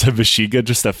MP5 Subashiga,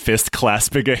 just a fist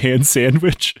clasping a hand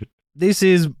sandwich. This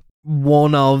is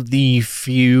one of the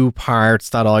few parts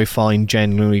that I find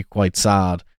genuinely quite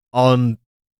sad. On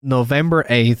November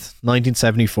 8th,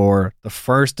 1974, the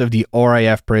first of the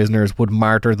RAF prisoners would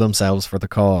martyr themselves for the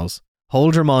cause.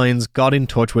 Holger Mines got in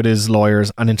touch with his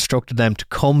lawyers and instructed them to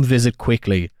come visit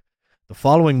quickly. The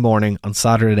following morning, on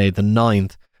Saturday the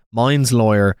 9th, Mines'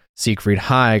 lawyer, Siegfried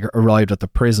Haag, arrived at the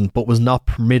prison but was not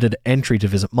permitted entry to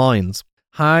visit Mines.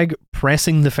 Haag,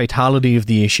 pressing the fatality of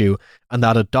the issue and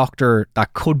that a doctor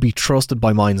that could be trusted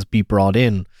by Mines be brought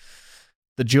in.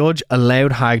 The judge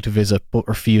allowed Haag to visit but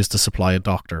refused to supply a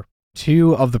doctor.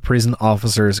 Two of the prison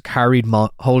officers carried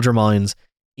Holger Mines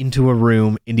into a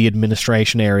room in the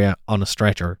administration area on a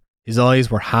stretcher. His eyes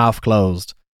were half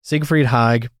closed. Siegfried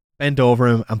Haag bent over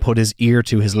him and put his ear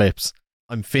to his lips.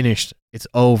 "I'm finished. It's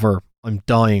over. I'm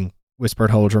dying,"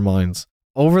 whispered Holger Mines.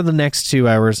 Over the next 2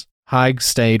 hours, Haag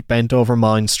stayed bent over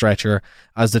Mines' stretcher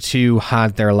as the two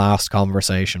had their last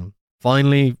conversation.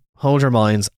 Finally, Holger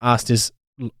Mines asked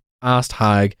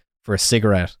Haag for a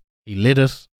cigarette. He lit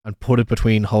it and put it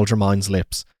between Holger Mines'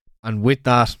 lips. And with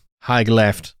that, Haag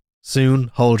left.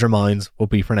 Soon, Holger Mines will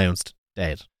be pronounced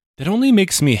dead. That only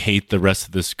makes me hate the rest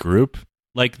of this group.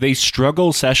 Like, they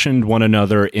struggle sessioned one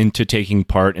another into taking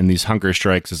part in these hunger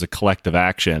strikes as a collective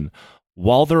action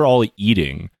while they're all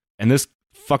eating. And this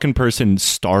fucking person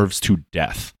starves to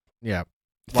death. Yeah.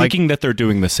 Thinking that they're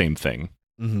doing the same thing.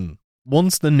 Mm-hmm.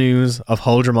 Once the news of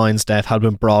Holger Mines' death had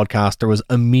been broadcast, there was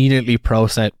immediately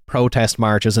protest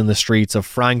marches in the streets of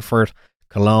Frankfurt,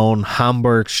 Cologne,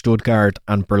 Hamburg, Stuttgart,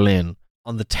 and Berlin.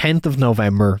 On the 10th of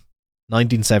November,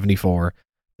 1974,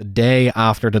 the day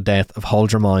after the death of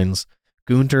Holger Mines,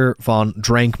 Gunther von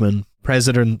Drenkmann,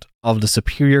 president of the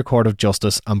Superior Court of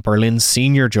Justice and Berlin's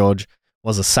senior judge,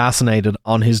 was assassinated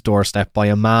on his doorstep by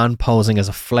a man posing as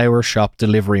a flower shop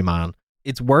delivery man.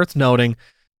 It's worth noting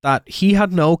that he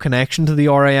had no connection to the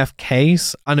RAF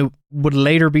case, and it would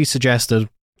later be suggested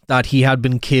that he had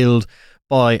been killed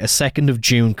by a 2nd of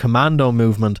June commando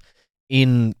movement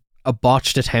in a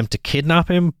botched attempt to kidnap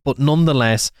him, but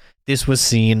nonetheless, this was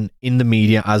seen in the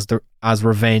media as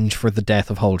revenge for the death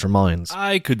of Hold Your Minds.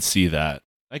 I could see that.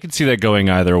 I could see that going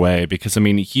either way, because, I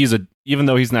mean, even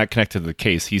though he's not connected to the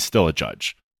case, he's still a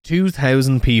judge.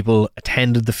 2,000 people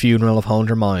attended the funeral of Hold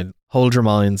Your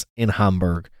Minds in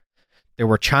Hamburg. There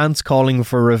were chants calling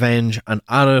for revenge, and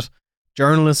at it,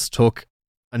 journalists took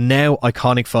a now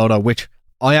iconic photo, which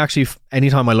I actually,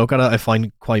 anytime I look at it, I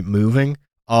find quite moving,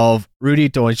 of Rudi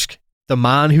Dutschke, the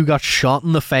man who got shot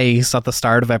in the face at the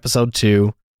start of episode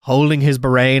 2, holding his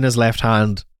beret in his left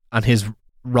hand and his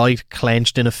right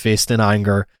clenched in a fist in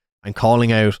anger and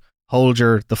calling out, "Hold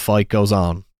your, the fight goes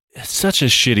on." It's such a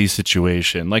shitty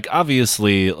situation. Like,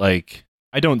 obviously, like,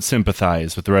 I don't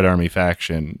sympathize with the Red Army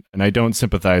faction, and I don't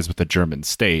sympathize with the German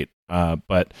state,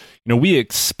 but, you know, we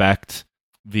expect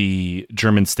the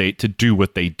German state to do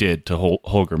what they did to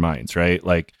Holger Mines, right?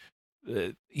 Like,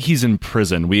 he's in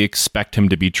prison. We expect him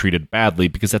to be treated badly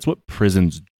because that's what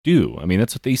prisons do. I mean,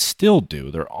 that's what they still do.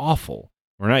 They're awful.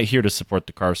 We're not here to support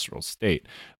the carceral state.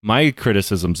 My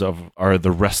criticisms are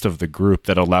the rest of the group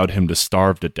that allowed him to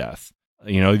starve to death.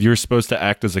 You know, you're supposed to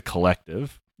act as a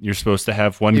collective. You're supposed to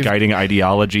have one guiding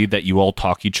ideology that you all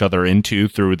talk each other into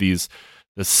through the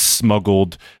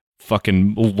smuggled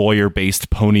fucking lawyer-based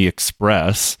Pony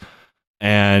Express.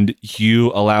 And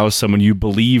you allow someone you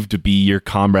believe to be your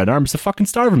comrade arms to fucking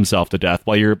starve himself to death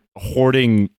while you're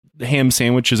hoarding ham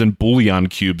sandwiches and bouillon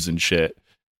cubes and shit.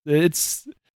 It's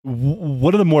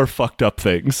one of the more fucked up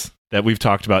things that we've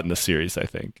talked about in the series, I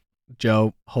think.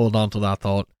 Joe, hold on to that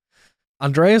thought.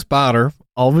 Andreas Baader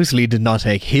obviously did not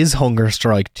take his hunger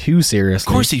strike too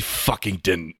seriously. Of course he fucking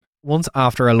didn't. Once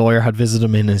after a lawyer had visited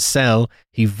him in his cell,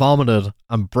 he vomited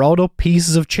and brought up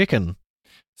pieces of chicken.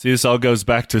 See, this all goes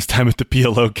back to his time at the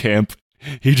PLO camp.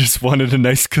 He just wanted a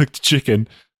nice cooked chicken.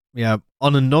 Yeah.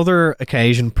 On another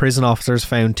occasion, prison officers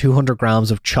found 200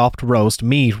 grams of chopped roast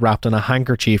meat wrapped in a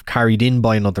handkerchief carried in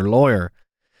by another lawyer.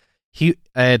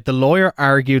 The lawyer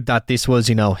argued that this was,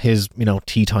 his,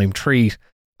 tea time treat.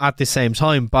 At the same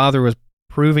time, Baader was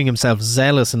proving himself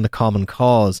zealous in the common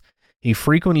cause. He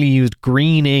frequently used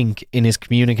green ink in his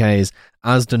communiques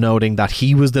as denoting that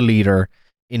he was the leader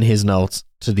in his notes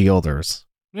to the others.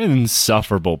 An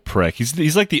insufferable prick.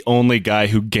 He's like the only guy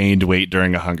who gained weight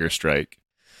during a hunger strike.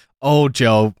 Oh,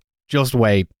 Joe, just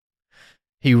wait.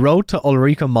 He wrote to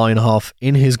Ulrike Meinhof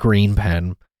in his green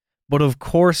pen, "But of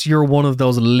course you're one of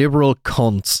those liberal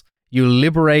cunts. You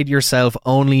liberate yourself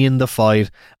only in the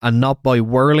fight and not by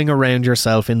whirling around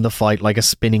yourself in the fight like a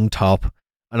spinning top.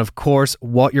 And of course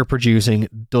what you're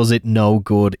producing does it no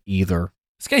good either."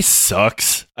 This guy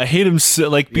sucks. I hate him so,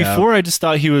 before I just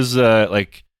thought he was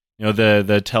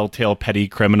the telltale petty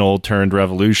criminal turned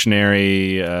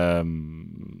revolutionary,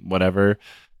 whatever.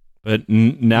 But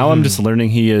now I'm just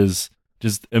learning he is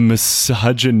just a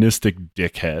misogynistic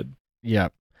dickhead. Yeah.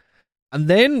 And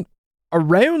then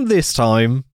around this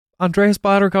time, Andreas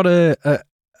Baader got an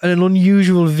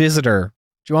unusual visitor.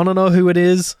 Do you want to know who it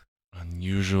is?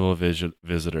 Unusual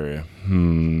visitor.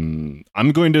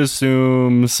 I'm going to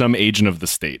assume some agent of the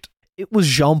state. It was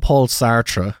Jean-Paul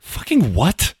Sartre. Fucking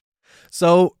what?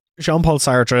 So Jean-Paul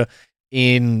Sartre,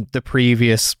 in the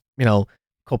previous,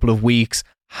 couple of weeks,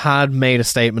 had made a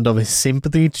statement of his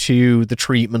sympathy to the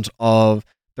treatment of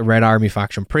the Red Army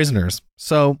faction prisoners.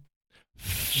 So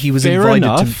he was Fair invited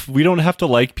enough. We don't have to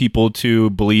like people to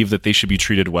believe that they should be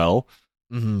treated well.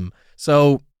 Mm-hmm.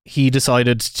 So he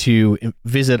decided to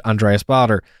visit Andreas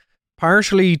Baader,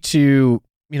 partially to,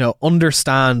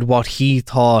 understand what he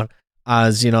thought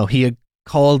as, he had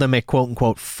called them a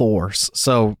quote-unquote force.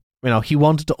 So, he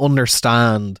wanted to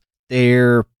understand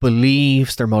their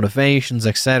beliefs, their motivations,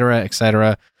 etc.,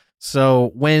 etc.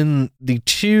 So when the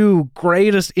two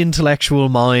greatest intellectual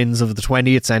minds of the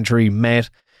 20th century met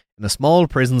in a small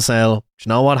prison cell, do you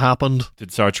know what happened? Did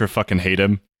Sartre fucking hate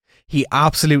him? He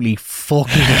absolutely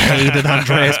fucking hated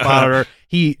Andreas Baader.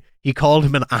 He called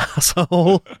him an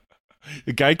asshole.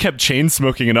 The guy kept chain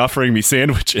smoking and offering me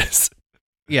sandwiches.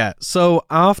 Yeah, so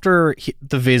after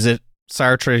the visit,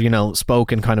 Sartre,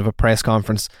 spoke in kind of a press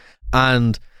conference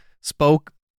and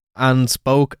spoke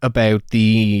about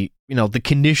the, the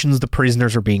conditions the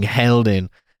prisoners are being held in,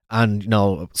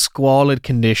 and, squalid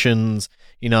conditions,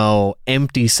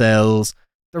 empty cells.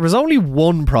 There was only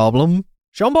one problem.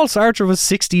 Jean-Paul Sartre was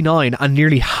 69 and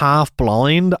nearly half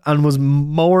blind and was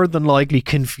more than likely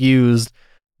confused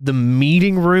the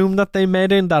meeting room that they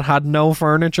met in that had no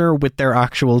furniture with their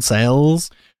actual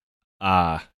cells.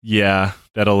 Yeah,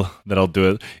 that'll do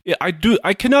it. Yeah,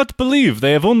 I cannot believe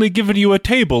they have only given you a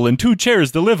table and 2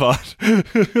 chairs to live on.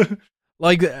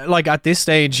 Like at this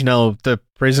stage, you know, the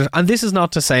prisoners, and this is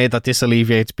not to say that this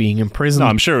alleviates being in prison. No,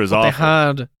 I'm sure it was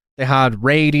awful. They had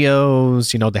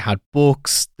radios, you know, they had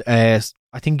books. I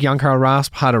think Jan Karl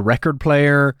Rasp had a record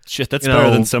player. Shit, that's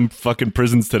better than some fucking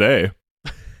prisons today.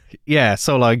 Yeah,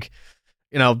 so like,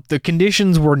 you know, the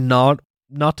conditions were not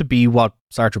to be what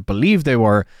Sartre believed they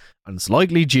were, and it's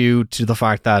likely due to the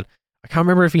fact that I can't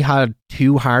remember if he had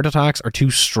 2 heart attacks or 2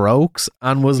 strokes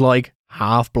and was like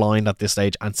half blind at this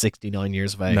stage and 69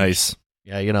 years of age. Nice.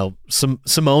 Yeah, you know,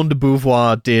 Simone de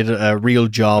Beauvoir did a real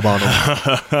job on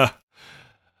him.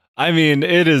 I mean,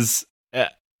 it is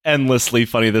endlessly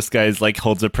funny. This guy's like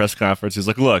holds a press conference. He's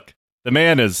like, "Look, the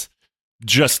man is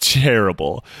just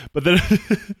terrible, but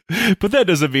that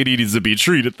doesn't mean he needs to be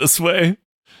treated this way.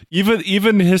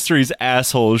 Even history's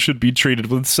assholes should be treated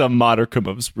with some modicum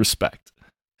of respect."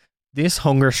 This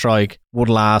hunger strike would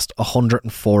last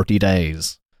 140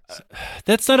 days.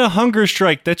 That's not a hunger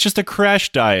strike. That's just a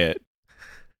crash diet.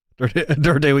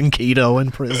 They're doing keto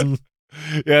in prison.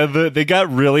 Yeah, they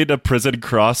got really into prison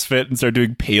CrossFit and started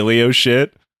doing paleo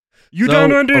shit. You So,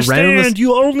 don't around understand.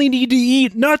 You only need to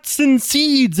eat nuts and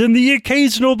seeds and the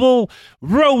occasional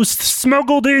roast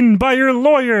smuggled in by your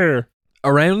lawyer.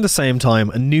 Around the same time,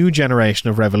 a new generation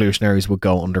of revolutionaries would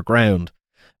go underground.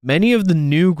 Many of the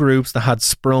new groups that had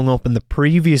sprung up in the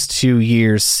previous 2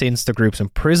 years since the group's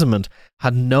imprisonment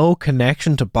had no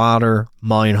connection to Bader,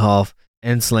 Meinhof,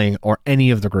 Ensling, or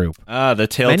any of the group. The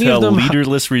telltale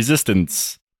leaderless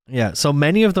resistance. Yeah, so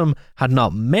many of them had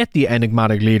not met the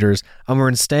enigmatic leaders and were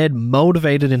instead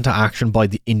motivated into action by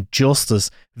the injustice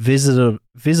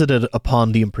visited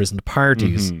upon the imprisoned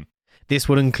parties. Mm-hmm. This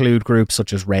would include groups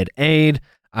such as Red Aid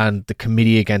and the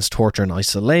Committee Against Torture and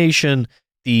Isolation,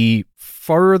 the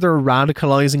further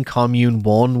radicalizing Commune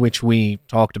 1, which we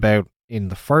talked about in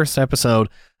the first episode,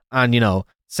 and, you know,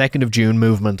 2nd of June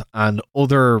movement and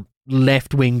other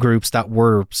left-wing groups that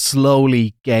were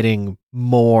slowly getting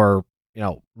more, you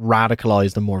know,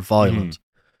 radicalized and more violent.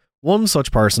 One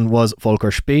such person was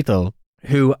Volker Spietel,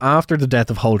 who, after the death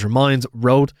of Hold Your Minds,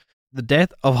 wrote, "The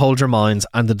death of Hold Your Minds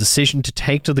and the decision to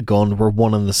take to the gun were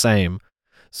one and the same.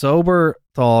 Sober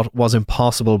thought was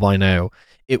impossible by now.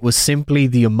 It was simply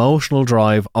the emotional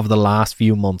drive of the last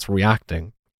few months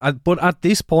reacting." But at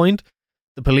this point,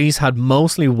 the police had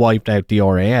mostly wiped out the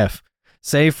RAF,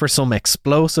 save for some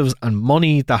explosives and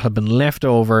money that had been left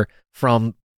over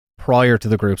from prior to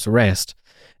the group's arrest.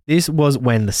 This was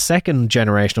when the second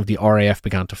generation of the RAF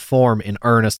began to form in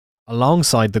earnest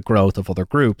alongside the growth of other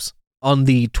groups. On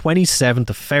the 27th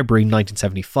of February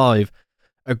 1975,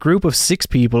 a group of 6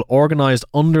 people organised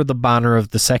under the banner of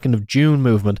the 2nd of June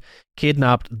movement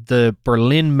kidnapped the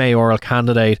Berlin mayoral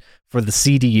candidate for the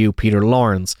CDU, Peter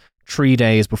Lorenz, 3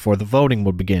 days before the voting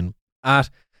would begin. At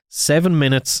 7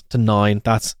 minutes to 9,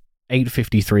 that's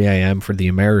 8:53 a.m. for the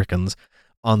Americans,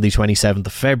 on the 27th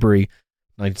of February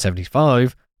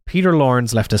 1975, Peter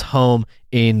Lorenz left his home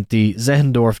in the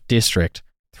Zehendorf district.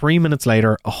 3 minutes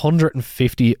later,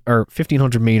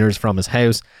 1,500 meters from his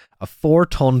house, a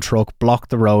 4-ton truck blocked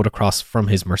the road across from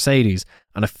his Mercedes,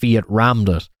 and a Fiat rammed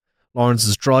it.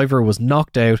 Lorenz's driver was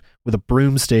knocked out with a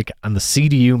broomstick, and the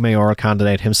CDU mayoral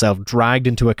candidate himself dragged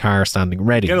into a car standing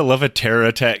ready. You gotta love a terror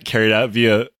attack carried out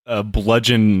via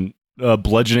bludgeoning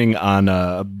on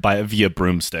via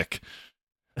broomstick.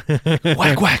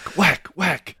 Whack, whack, whack,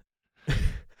 whack.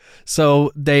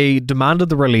 So they demanded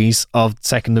the release of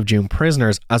 2nd of June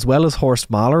prisoners, as well as Horst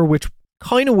Mahler, which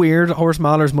kind of weird. Horst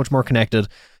Mahler is much more connected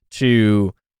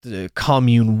to the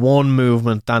Commune 1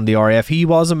 movement than the RAF. He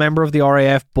was a member of the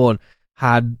RAF, but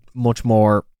had much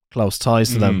more close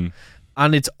ties to them.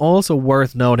 And it's also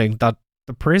worth noting that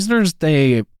the prisoners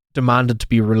they demanded to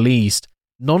be released,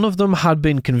 none of them had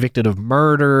been convicted of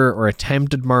murder or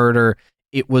attempted murder.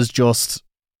 It was just,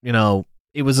 you know,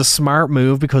 it was a smart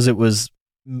move because it was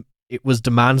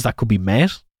demands that could be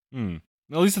met. At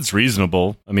least it's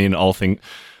reasonable. I mean,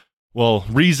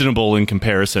 reasonable in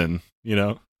comparison, you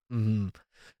know? Mm-hmm.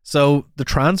 So the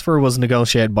transfer was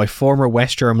negotiated by former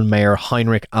West German Mayor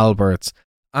Heinrich Alberts,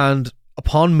 and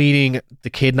upon meeting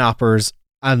the kidnappers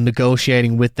and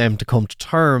negotiating with them to come to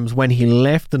terms, when he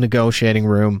left the negotiating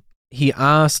room, he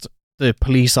asked the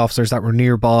police officers that were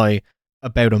nearby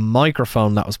about a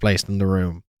microphone that was placed in the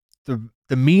room.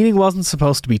 The meeting wasn't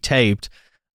supposed to be taped,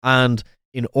 and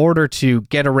in order to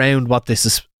get around what the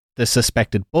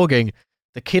suspected bugging,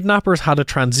 the kidnappers had a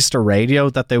transistor radio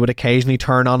that they would occasionally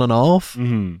turn on and off.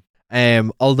 Mm-hmm.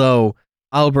 Although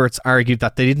Alberts argued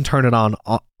that they didn't turn it on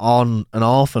and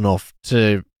off enough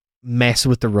to mess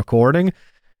with the recording.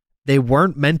 They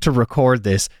weren't meant to record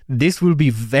this. This will be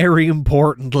very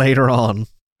important later on.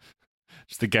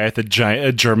 Just the guy with a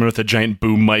German with a giant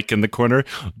boom mic in the corner.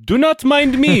 Do not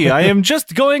mind me. I am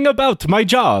just going about my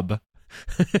job.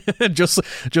 just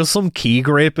some key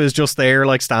grip is just there,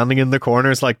 like standing in the corner.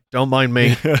 It's like, don't mind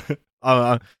me.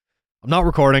 I'm not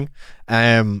recording.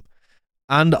 And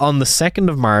on the 2nd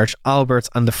of March, Alberts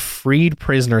and the freed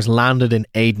prisoners landed in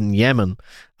Aden, Yemen.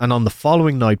 And on the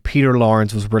following night, Peter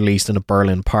Lawrence was released in a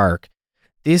Berlin park.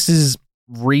 This is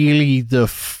really the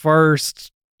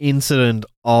first incident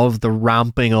of the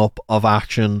ramping up of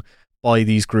action by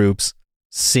these groups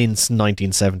since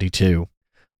 1972.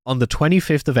 On the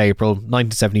 25th of April,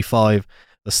 1975,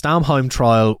 the Stammheim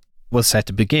trial was set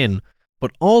to begin,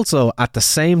 but also at the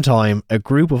same time, a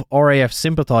group of RAF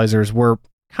sympathisers were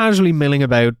casually milling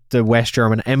about the West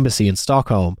German embassy in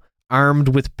Stockholm, armed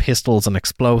with pistols and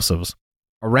explosives.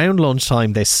 Around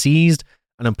lunchtime, they seized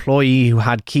an employee who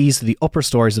had keys to the upper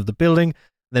stories of the building,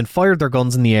 then fired their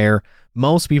guns in the air.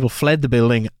 Most people fled the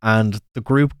building, and the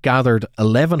group gathered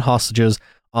 11 hostages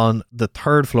on the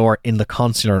 3rd floor in the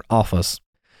consular office.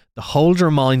 The Holger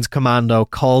Mines Commando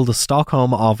called the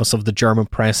Stockholm office of the German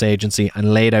press agency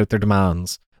and laid out their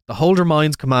demands. The Holger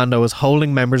Mines Commando is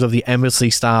holding members of the embassy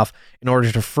staff in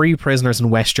order to free prisoners in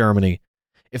West Germany.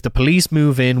 If the police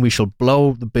move in, we shall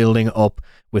blow the building up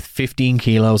with 15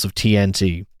 kilos of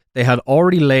TNT. They had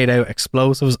already laid out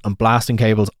explosives and blasting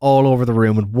cables all over the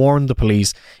room and warned the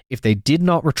police if they did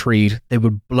not retreat, they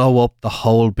would blow up the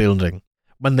whole building.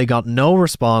 When they got no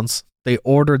response, they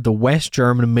ordered the West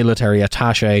German military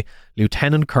attaché,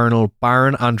 Lieutenant Colonel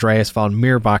Baron Andreas von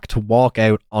Mirbach, to walk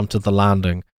out onto the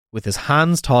landing. With his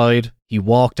hands tied, he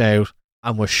walked out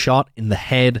and was shot in the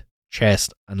head,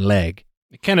 chest, and leg.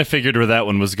 I kind of figured where that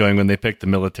one was going when they picked the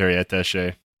military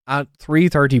attaché. At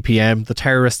 3:30 p.m, the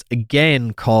terrorists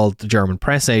again called the German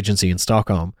press agency in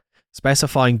Stockholm,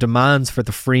 specifying demands for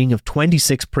the freeing of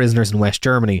 26 prisoners in West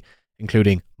Germany,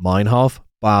 including Meinhof,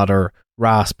 Bader,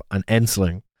 Rasp, and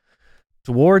Ensling.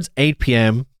 Towards 8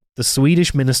 p.m, the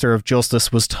Swedish Minister of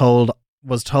Justice was told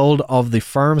of the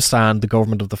firm stand the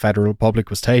government of the Federal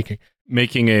Republic was taking.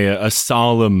 Making a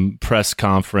solemn press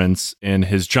conference in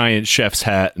his giant chef's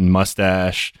hat and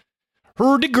mustache.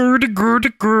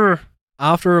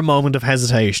 After a moment of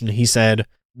hesitation, he said,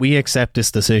 "We accept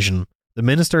this decision." The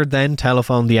minister then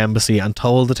telephoned the embassy and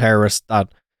told the terrorists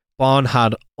that Bonn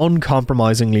had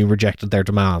uncompromisingly rejected their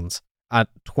demands. At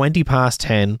 20 past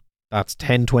 10, that's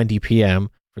 10:20 p.m.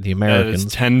 for the Americans.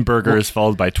 It's 10 burgers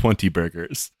followed by 20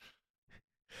 burgers.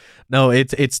 No,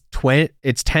 it's 10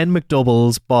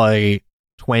 McDoubles by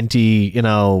 20,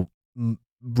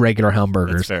 regular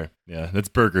hamburgers. That's fair. Yeah, that's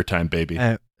burger time, baby.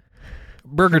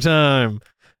 Burger time.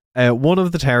 One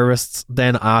of the terrorists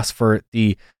then asked for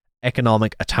the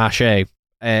economic attaché,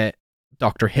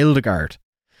 Dr. Hildegard.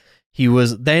 He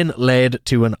was then led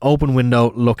to an open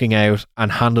window looking out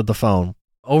and handed the phone.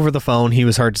 Over the phone, he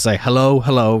was heard to say, "Hello,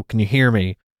 hello, can you hear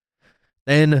me?"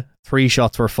 Then 3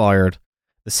 shots were fired.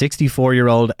 The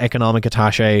 64-year-old economic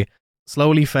attaché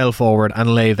slowly fell forward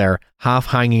and lay there, half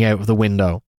hanging out of the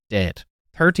window, dead.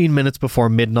 13 minutes before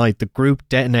midnight, the group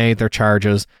detonated their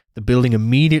charges. The building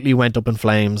immediately went up in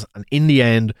flames, and in the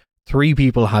end, 3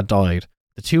 people had died.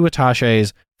 The 2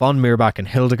 attachés, von Mirbach and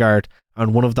Hildegard,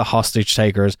 and one of the hostage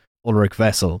takers, Ulrich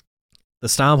Wessel. The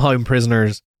Stammheim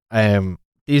prisoners,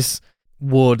 this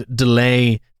would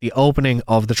delay the opening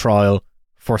of the trial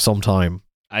for some time.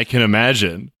 I can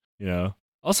imagine,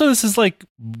 Also, this is like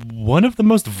one of the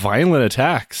most violent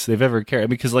attacks they've ever carried.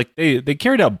 Because they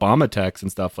carried out bomb attacks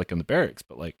and stuff like in the barracks,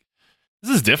 but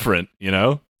this is different,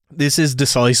 This is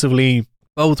decisively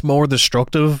both more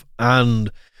destructive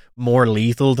and more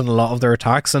lethal than a lot of their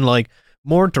attacks, and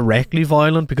more directly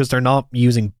violent because they're not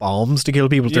using bombs to kill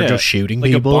people, they're just shooting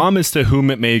people. A bomb is to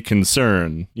whom it may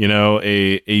concern,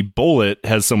 a bullet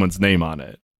has someone's name on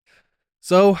it.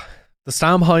 So the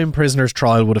Stammheim prisoners'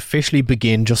 trial would officially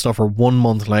begin just over 1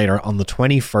 month later on the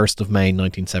 21st of May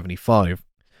 1975.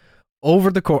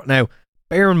 Now,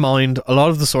 bear in mind, a lot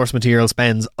of the source material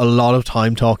spends a lot of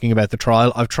time talking about the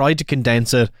trial. I've tried to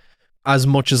condense it as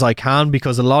much as I can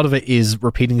because a lot of it is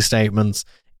repeating statements.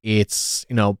 It's,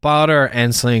 Bader,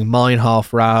 Ensling,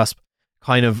 Meinhof, Rasp,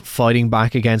 kind of fighting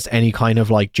back against any kind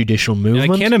of judicial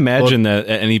movement. I can't imagine that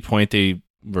at any point they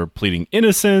were pleading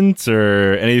innocence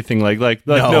or anything like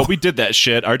no, we did that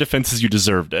shit. Our defense is you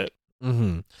deserved it.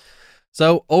 Mm-hmm.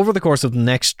 So over the course of the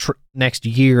next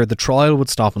year, the trial would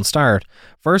stop and start.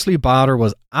 Firstly, Bader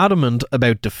was adamant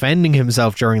about defending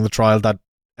himself during the trial, that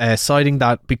citing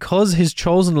that because his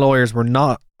chosen lawyers were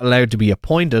not allowed to be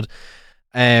appointed,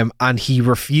 and he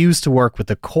refused to work with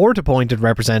the court-appointed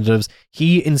representatives,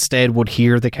 he instead would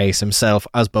hear the case himself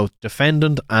as both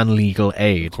defendant and legal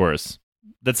aid. Of course.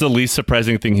 That's the least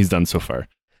surprising thing he's done so far.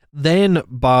 Then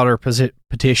Bader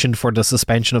petitioned for the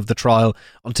suspension of the trial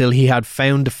until he had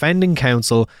found defending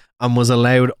counsel and was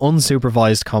allowed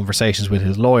unsupervised conversations with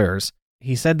his lawyers.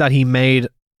 He said that he made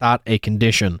that a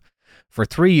condition. For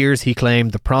 3 years, he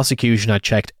claimed the prosecution had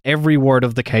checked every word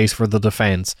of the case for the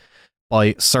defence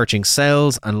by searching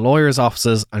cells and lawyers'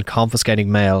 offices and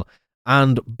confiscating mail,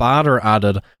 and Bader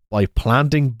added, by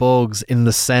planting bugs in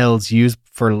the cells used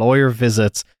for lawyer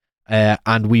visits,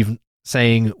 and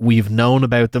we've known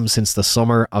about them since the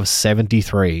summer of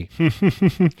 73.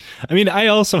 I mean, I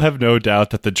also have no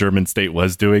doubt that the German state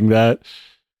was doing that.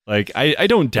 Like, I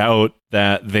don't doubt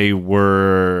that they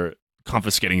were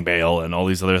confiscating mail and all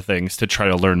these other things to try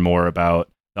to learn more about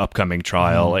the upcoming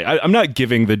trial. Like, I'm not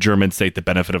giving the German state the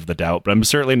benefit of the doubt, but I'm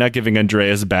certainly not giving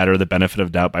Andreas Bader the benefit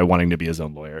of doubt by wanting to be his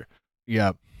own lawyer.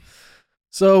 Yeah.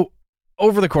 So,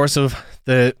 over the course of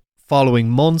the following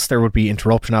months, there would be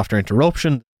interruption after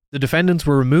interruption. The defendants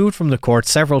were removed from the court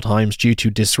several times due to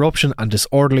disruption and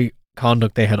disorderly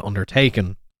conduct they had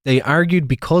undertaken. They argued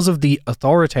because of the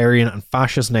authoritarian and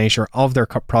fascist nature of their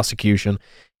prosecution,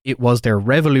 it was their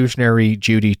revolutionary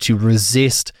duty to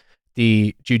resist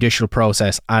the judicial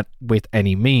process with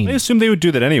any means. I assume they would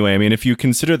do that anyway. I mean, if you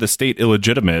consider the state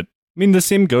illegitimate, I mean, the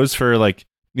same goes for, like,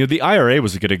 you know, the IRA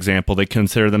was a good example. They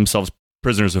consider themselves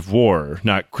prisoners of war,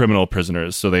 not criminal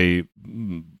prisoners. So they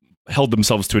held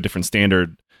themselves to a different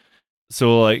standard.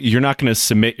 So, like, you're not going to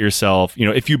submit yourself, you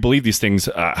know, if you believe these things,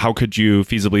 how could you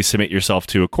feasibly submit yourself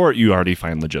to a court you already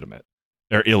find legitimate,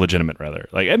 or illegitimate rather?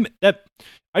 Like, that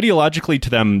ideologically to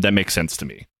them, that makes sense to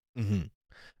me. Mm-hmm.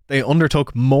 They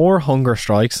undertook more hunger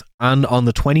strikes, and on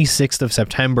the 26th of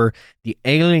September, the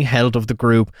ailing health of the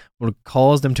group would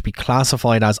cause them to be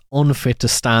classified as unfit to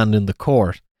stand in the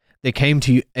court. They came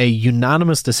to a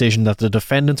unanimous decision that the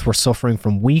defendants were suffering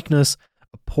from weakness,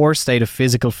 a poor state of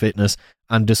physical fitness,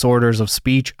 and disorders of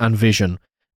speech and vision.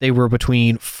 They were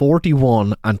between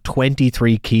 41 and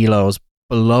 23 kilos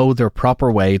below their proper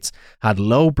weights, had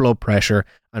low blood pressure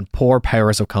and poor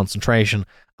powers of concentration,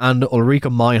 and Ulrike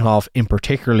Meinhof in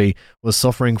particular was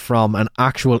suffering from an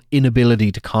actual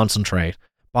inability to concentrate.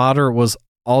 Bader was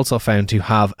also found to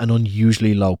have an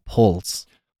unusually low pulse.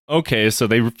 Okay, so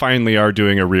they finally are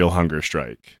doing a real hunger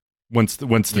strike once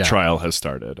the trial has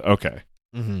started. Okay.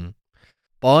 Mm-hmm.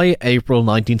 By April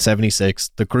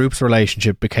 1976, the group's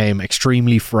relationship became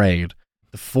extremely frayed.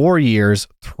 The 4 years,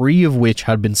 3 of which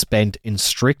had been spent in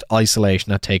strict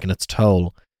isolation, had taken its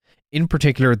toll. In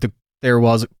particular, there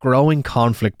was growing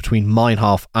conflict between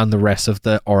Meinhof and the rest of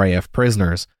the RAF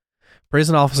prisoners.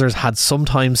 Prison officers had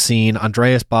sometimes seen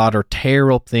Andreas Bader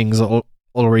tear up things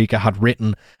Ulrike had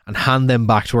written and hand them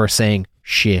back to her saying,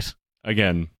 shit.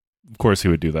 Again, of course he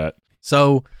would do that.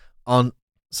 So on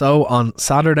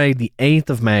Saturday, the 8th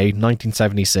of May,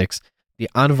 1976, the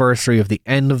anniversary of the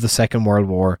end of the Second World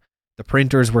War, the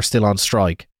printers were still on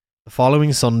strike. The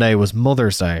following Sunday was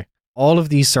Mother's Day. All of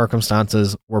these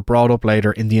circumstances were brought up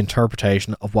later in the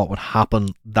interpretation of what would happen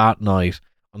that night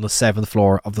on the 7th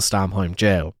floor of the Stammheim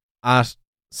jail. At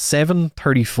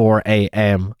 7:34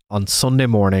 a.m. on Sunday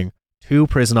morning, 2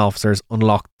 prison officers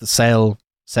unlocked the cell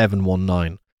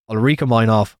 719. Ulrike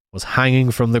Meinhof was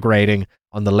hanging from the grating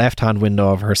on the left-hand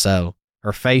window of her cell,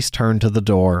 her face turned to the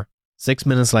door. 6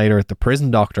 minutes later, the prison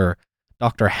doctor,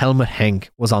 Dr. Helmut Henk,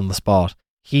 was on the spot.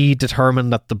 He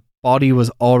determined that the body was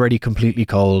already completely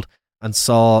cold and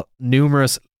saw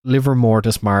numerous livor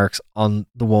mortis marks on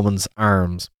the woman's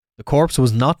arms. The corpse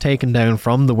was not taken down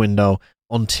from the window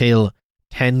until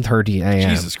 10:30 a.m.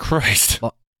 Jesus Christ.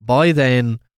 By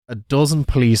then, a dozen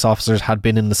police officers had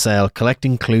been in the cell,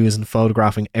 collecting clues and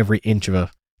photographing every inch of it.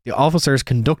 The officers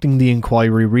conducting the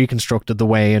inquiry reconstructed the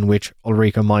way in which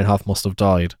Ulrike Meinhof must have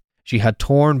died. She had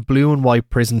torn blue and white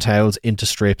prison towels into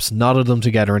strips, knotted them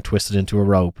together and twisted into a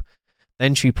rope.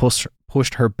 Then she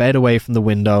pushed her bed away from the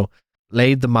window,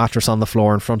 laid the mattress on the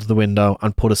floor in front of the window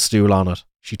and put a stool on it.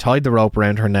 She tied the rope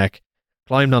around her neck,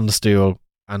 climbed on the stool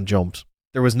and jumped.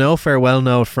 There was no farewell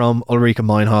note from Ulrike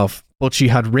Meinhof, but she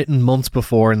had written months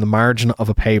before in the margin of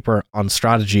a paper on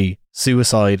strategy,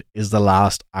 "Suicide is the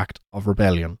last act of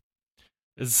rebellion."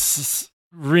 This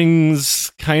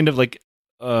rings kind of like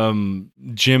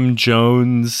Jim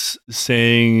Jones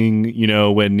saying, you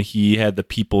know, when he had the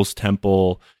People's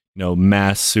Temple, you know,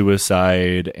 mass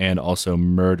suicide and also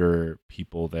murder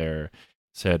people there,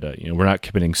 said, you know, we're not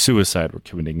committing suicide, we're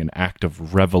committing an act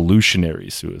of revolutionary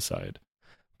suicide.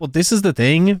 Well, this is the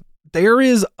thing. There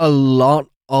is a lot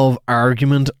of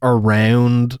argument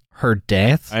around her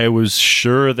death. I was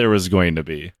sure there was going to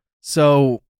be.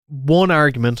 So one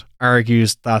argument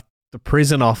argues that the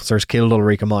prison officers killed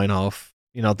Ulrika Meinhof.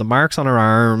 You know, the marks on her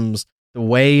arms, the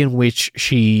way in which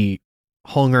she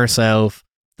hung herself,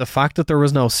 the fact that there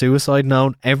was no suicide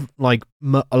note. A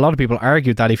lot of people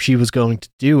argued that if she was going to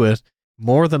do it,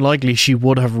 more than likely she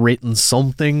would have written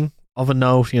something of a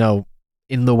note, you know,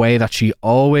 in the way that she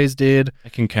always did. I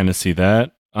can kind of see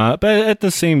that. But at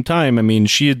the same time, I mean,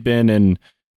 she had been in,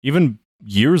 even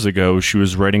years ago, she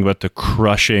was writing about the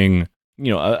crushing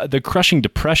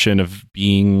depression of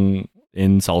being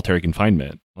in solitary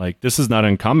confinement. Like, this is not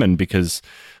uncommon because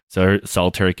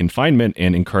solitary confinement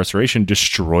and incarceration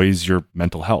destroys your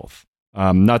mental health.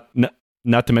 Not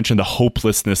to mention the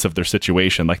hopelessness of their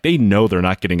situation. Like, they know they're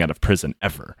not getting out of prison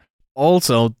ever.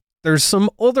 Also, there's some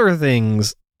other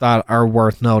things that are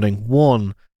worth noting.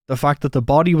 One, the fact that the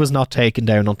body was not taken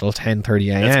down until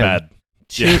 10:30 a.m. That's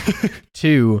bad.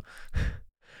 Two,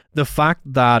 the fact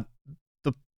that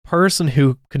the person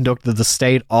who conducted the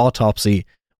state autopsy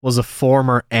was a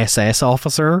former SS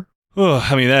officer. Oh,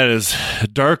 I mean, that is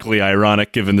darkly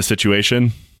ironic given the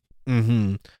situation.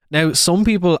 Mm-hmm. Now, some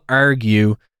people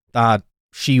argue that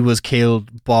she was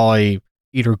killed by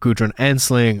either Gudrun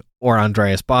Ensling or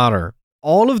Andreas Baader.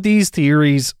 All of these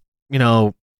theories, you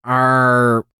know,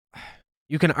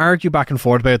 you can argue back and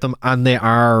forth about them, and they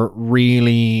are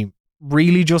really,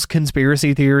 really just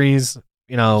conspiracy theories,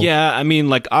 you know. Yeah, I mean,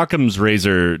 like, Occam's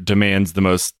razor demands the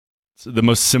most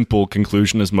simple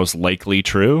conclusion is most likely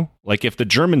true. Like, if the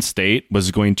German state was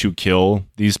going to kill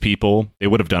these people, they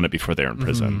would have done it before they were in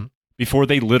prison. Mm-hmm. Before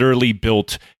they literally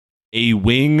built a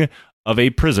wing of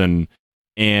a prison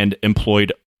and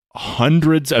employed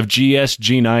hundreds of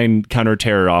GSG-9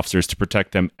 counter-terror officers to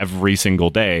protect them every single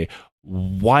day.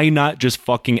 Why not just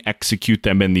fucking execute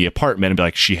them in the apartment and be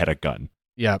like, she had a gun?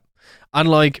 Yeah. And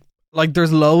like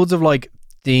there's loads of like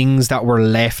things that were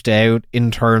left out in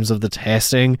terms of the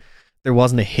testing. There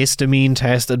wasn't a histamine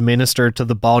test administered to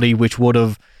the body, which would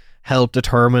have helped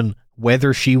determine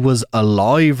whether she was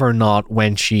alive or not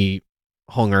when she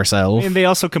hung herself. And they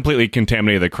also completely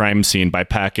contaminated the crime scene by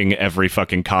packing every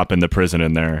fucking cop in the prison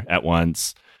in there at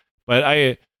once. But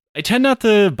I tend not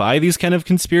to buy these kind of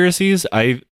conspiracies.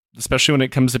 Especially when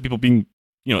it comes to people being,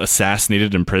 you know,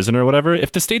 assassinated in prison or whatever.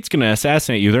 If the state's going to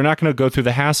assassinate you, they're not going to go through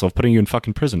the hassle of putting you in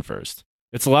fucking prison first.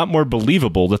 It's a lot more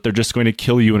believable that they're just going to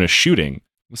kill you in a shooting,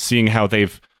 seeing how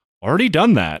they've already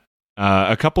done that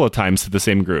a couple of times to the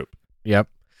same group. Yep.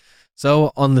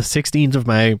 So on the 16th of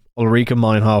May, Ulrika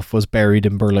Meinhof was buried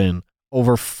in Berlin.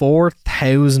 Over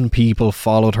 4,000 people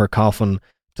followed her coffin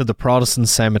to the Protestant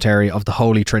cemetery of the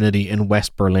Holy Trinity in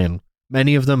West Berlin.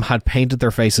 Many of them had painted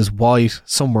their faces white,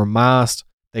 some were masked.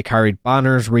 They carried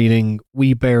banners reading,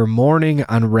 "We bear mourning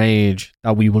and rage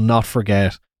that we will not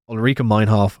forget. Ulrika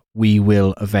Meinhof, we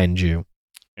will avenge you."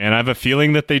 And I have a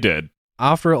feeling that they did.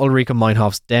 After Ulrika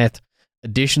Meinhof's death,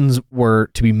 additions were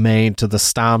to be made to the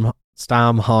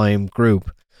Stammheim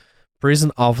group.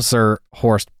 Prison officer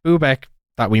Horst Bubeck,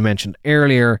 that we mentioned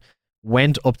earlier,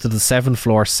 went up to the 7th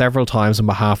floor several times on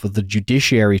behalf of the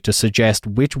judiciary to suggest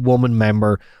which woman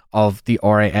member of the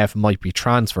RAF might be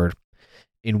transferred.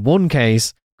 In one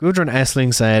case, Gudrun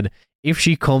Ensling said, "If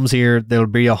she comes here, there'll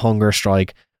be a hunger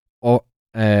strike."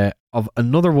 Of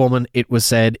another woman, it was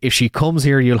said, "If she comes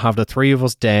here, you'll have the 3 of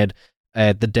us dead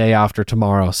the day after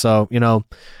tomorrow." So, you know,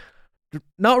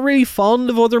 not really fond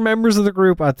of other members of the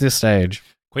group at this stage.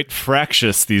 Quite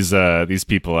fractious these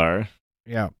people are.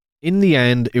 Yeah. In the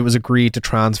end, it was agreed to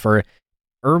transfer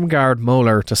Irmgard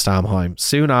Moeller to Stammheim.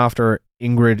 Soon after,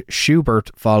 Ingrid Schubert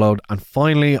followed, and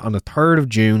finally, on the 3rd of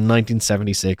June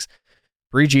 1976,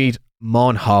 Brigitte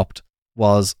Monhaupt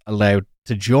was allowed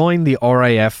to join the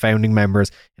RAF founding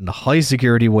members in the high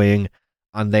security wing,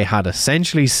 and they had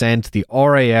essentially sent the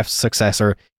RAF's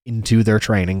successor into their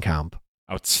training camp.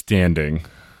 Outstanding.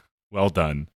 Well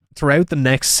done. Throughout the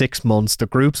next 6 months, the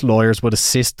group's lawyers would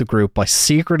assist the group by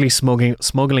secretly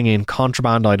smuggling in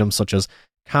contraband items such as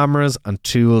cameras and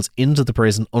tools into the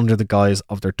prison under the guise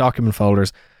of their document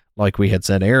folders, like we had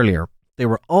said earlier. They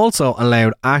were also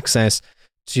allowed access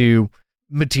to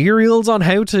materials on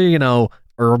how to, you know,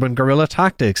 urban guerrilla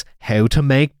tactics, how to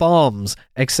make bombs,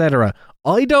 etc.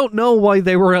 I don't know why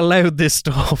they were allowed this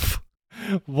stuff.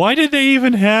 Why did they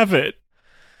even have it?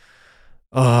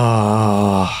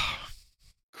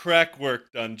 Crack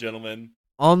work done, gentlemen.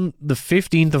 On the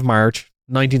 15th of March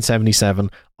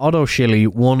 1977, Otto Schily,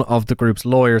 one of the group's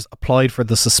lawyers, applied for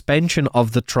the suspension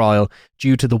of the trial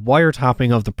due to the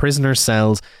wiretapping of the prisoners'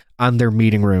 cells and their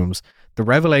meeting rooms. The the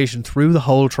revelation threw the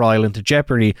whole trial into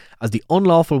jeopardy, as the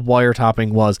unlawful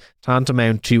wiretapping was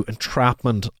tantamount to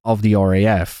entrapment of the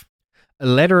RAF. A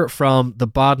letter from the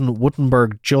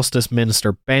Baden-Württemberg Justice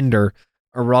Minister Bender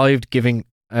arrived giving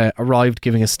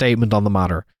a statement on the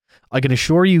matter. I can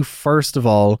assure you, first of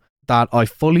all, that I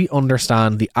fully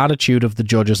understand the attitude of the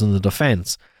judges in the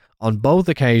defence. On both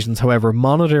occasions, however,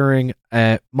 monitoring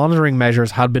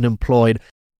measures had been employed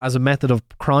as a method of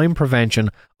crime prevention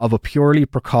of a purely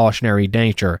precautionary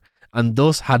nature, and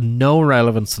thus had no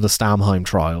relevance to the Stamheim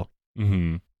trial.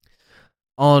 Mm-hmm.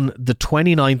 On the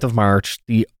 29th of March,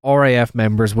 the RAF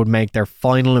members would make their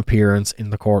final appearance in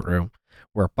the courtroom,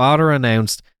 where Bader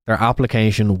announced their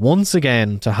application once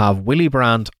again to have Willy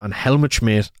Brandt and Helmut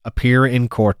Schmidt appear in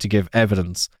court to give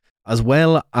evidence, as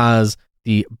well as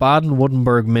the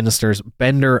Baden-Württemberg ministers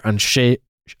Bender and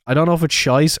I don't know if it's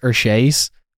Scheiss or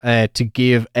Scheiss, to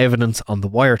give evidence on the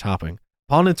wiretapping.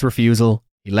 Upon its refusal,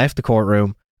 he left the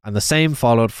courtroom, and the same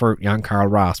followed for Jan Karl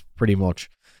Rasp, pretty much,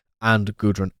 and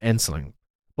Gudrun Ensling.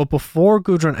 But before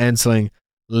Gudrun Ensling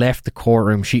left the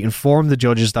courtroom, she informed the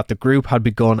judges that the group had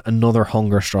begun another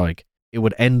hunger strike. It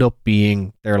would end up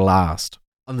being their last.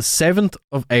 On the 7th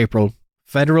of April,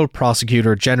 Federal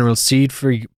Prosecutor General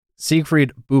Siegfried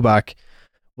Buback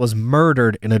was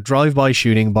murdered in a drive-by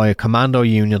shooting by a commando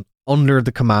unit under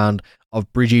the command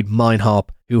of Brigitte Meinhof,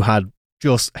 who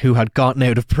had gotten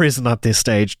out of prison at this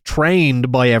stage,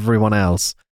 trained by everyone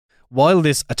else. While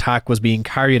this attack was being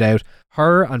carried out,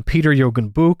 her and Peter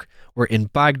Jürgen Buch were in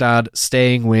Baghdad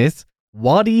staying with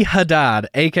Wadi Haddad,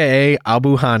 aka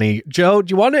Abu Hani. Joe,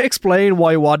 do you want to explain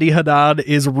why Wadi Haddad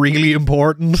is really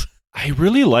important? I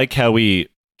really like how we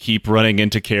keep running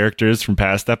into characters from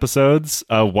past episodes.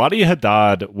 Wadi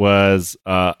Haddad was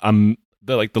the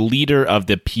leader of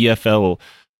the PFLOP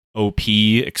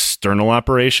external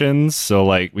operations. So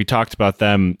like we talked about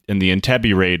them in the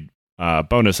Entebbe raid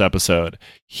bonus episode.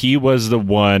 He was the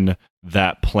one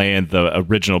that planned the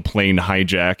original plane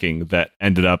hijacking that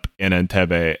ended up in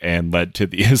Entebbe and led to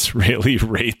the Israeli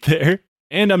raid there.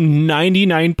 And I'm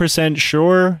 99%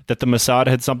 sure that the Mossad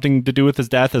had something to do with his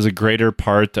death as a greater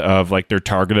part of like their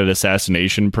targeted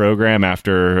assassination program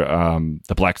after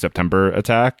the Black September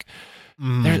attack.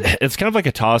 It's kind of like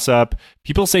a toss-up.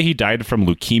 People say he died from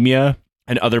leukemia,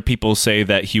 and other people say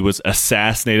that he was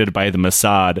assassinated by the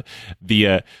Mossad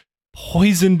via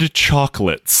poisoned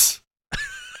chocolates.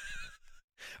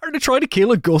 Are they trying to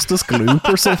kill Augustus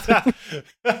Gloop or something?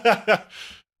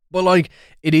 But like,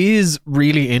 it is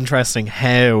really interesting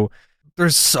how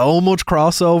there's so much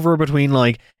crossover between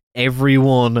like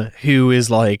everyone who is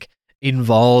like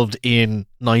involved in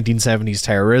 1970s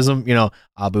terrorism. You know,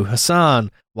 Abu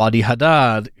Hassan, Wadi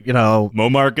Haddad, you know,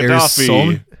 Muammar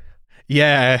Gaddafi.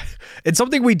 Yeah, it's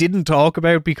something we didn't talk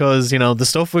about because, you know, the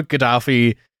stuff with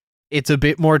Gaddafi, it's a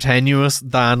bit more tenuous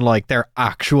than like their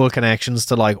actual connections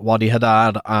to like Wadi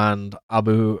Haddad and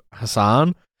Abu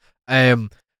Hassan.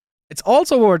 It's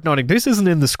also worth noting, this isn't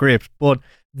in the script, but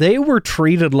they were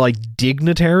treated like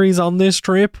dignitaries on this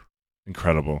trip.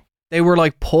 Incredible. They were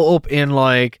like put up in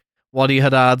like Wadi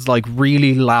Haddad's like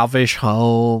really lavish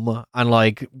home, and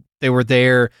like they were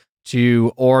there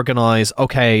to organize,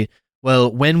 okay,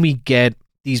 well, when we get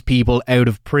these people out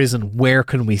of prison, where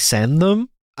can we send them?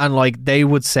 And like they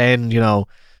would send, you know,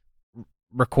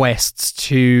 requests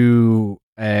to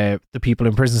the people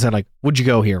in prison, saying like, would you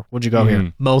go here? Would you go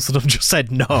here? Most of them just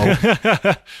said no.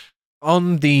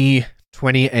 On the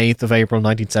 28th of April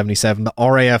 1977, the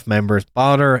RAF members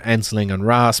Bader, Ensling and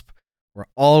Rasp were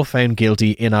all found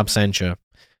guilty in absentia.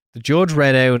 The judge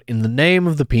read out, in the name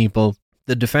of the people,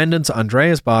 the defendants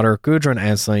Andreas Bader, Gudrun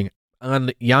Ensling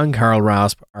and Jan Karl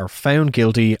Rasp are found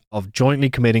guilty of jointly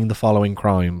committing the following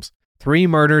crimes: 3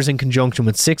 murders in conjunction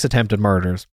with 6 attempted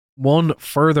murders, 1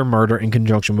 further murder in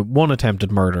conjunction with 1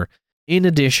 attempted murder. In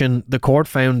addition, the court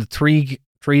found three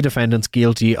defendants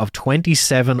guilty of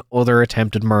 27 other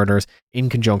attempted murders in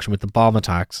conjunction with the bomb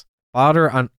attacks. Bader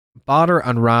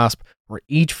and Rasp were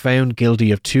each found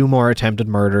guilty of 2 more attempted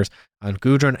murders, and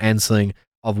Gudrun Ensling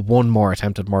of 1 more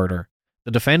attempted murder.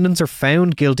 The defendants are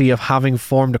found guilty of having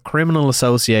formed a criminal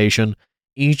association.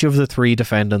 Each of the 3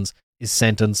 defendants is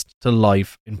sentenced to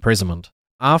life imprisonment.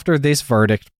 After this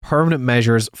verdict, permanent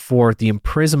measures for the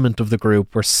imprisonment of the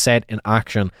group were set in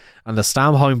action, and the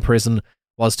Stamheim prison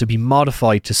was to be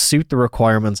modified to suit the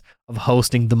requirements of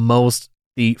hosting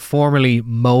the formerly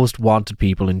most wanted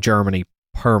people in Germany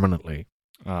permanently.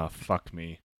 Oh, fuck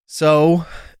me. So,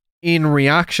 in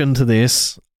reaction to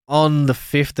this, on the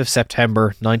 5th of September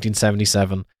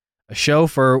 1977, a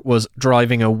chauffeur was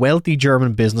driving a wealthy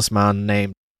German businessman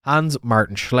named Hans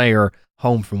Martin Schleyer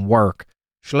home from work.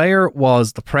 Schleyer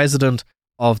was the president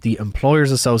of the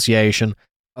Employers Association,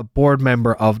 a board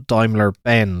member of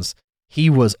Daimler-Benz. He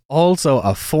was also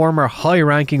a former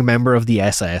high-ranking member of the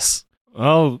SS.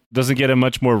 Well, doesn't get a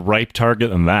much more ripe target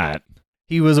than that.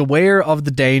 He was aware of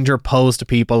the danger posed to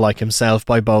people like himself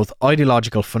by both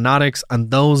ideological fanatics and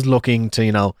those looking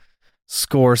to,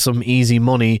 score some easy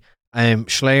money.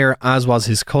 Schleyer, as was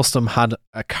his custom, had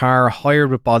a car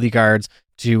hired with bodyguards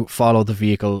to follow the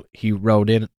vehicle he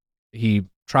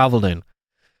travelled in.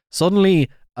 Suddenly,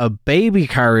 a baby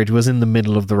carriage was in the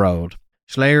middle of the road.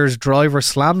 Schleyer's driver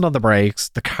slammed on the brakes,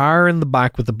 the car in the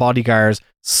back with the bodyguards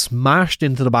smashed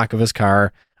into the back of his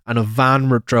car, and a van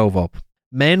drove up.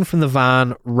 Men from the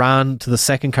van ran to the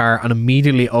second car and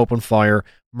immediately opened fire,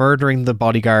 murdering the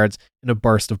bodyguards in a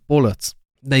burst of bullets.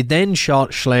 They then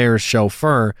shot Schleyer's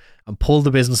chauffeur and pulled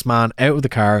the businessman out of the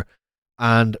car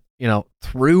and,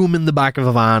 threw him in the back of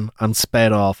a van and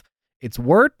sped off. It's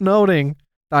worth noting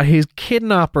that his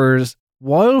kidnappers,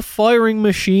 while firing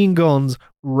machine guns,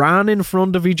 ran in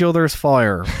front of each other's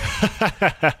fire.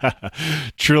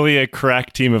 Truly a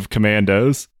crack team of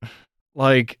commandos.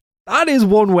 That is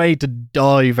one way to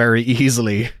die very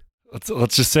easily.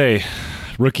 Let's just say,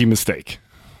 rookie mistake.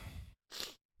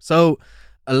 So,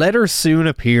 a letter soon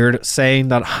appeared saying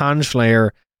that Hans Schleyer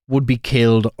would be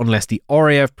killed unless the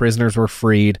RAF prisoners were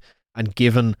freed and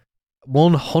given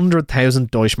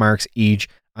 100,000 Deutschmarks each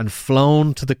and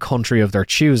flown to the country of their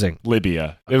choosing.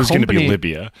 Libya. It was going to be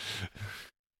Libya.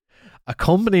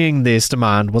 Accompanying this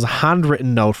demand was a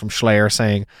handwritten note from Schleyer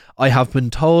saying, "I have been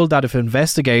told that if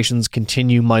investigations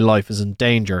continue, my life is in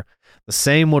danger. The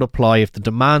same would apply if the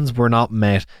demands were not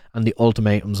met and the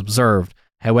ultimatums observed.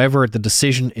 However, the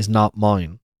decision is not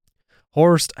mine."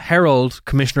 Horst Herold,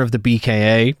 commissioner of the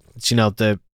BKA, it's,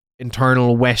 the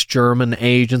internal West German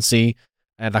agency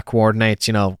that coordinates,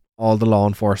 all the law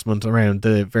enforcement around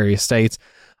the various states,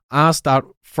 asked that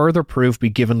further proof be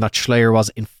given that Schleyer was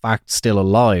in fact still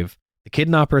alive. The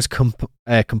kidnappers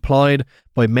complied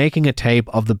by making a tape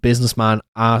of the businessman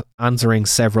answering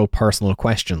several personal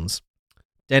questions.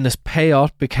 Dennis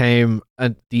Payot became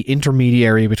the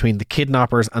intermediary between the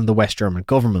kidnappers and the West German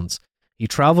governments. He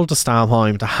travelled to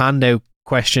Stammheim to hand out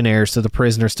questionnaires to the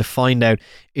prisoners to find out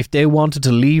if they wanted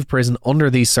to leave prison under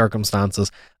these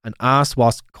circumstances and asked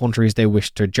what countries they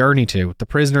wished to journey to. The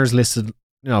prisoners listed,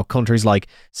 countries like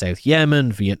South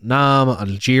Yemen, Vietnam,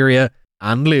 Algeria,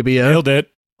 and Libya. Nailed it.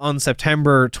 On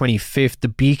September 25th, the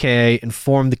BKA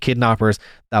informed the kidnappers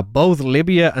that both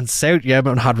Libya and South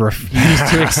Yemen had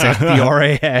refused to accept the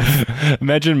RAF.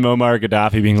 Imagine Muammar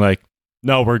Gaddafi being like,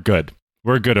 "No, we're good.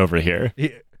 We're good over here."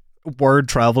 Word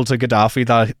travelled to Gaddafi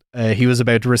that he was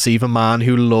about to receive a man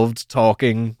who loved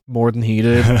talking more than he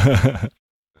did.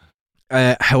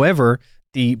 However,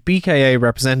 the BKA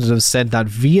representatives said that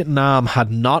Vietnam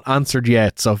had not answered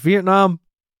yet, so Vietnam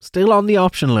still on the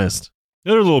option list.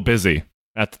 They're a little busy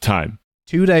at the time.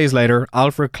 2 days later,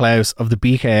 Alfred Klaus of the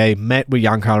BKA met with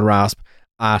Jan-Carl Rasp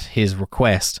at his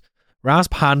request.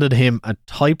 Rasp handed him a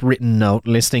typewritten note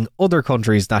listing other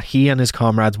countries that he and his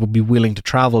comrades would be willing to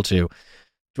travel to.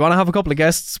 Do you want to have a couple of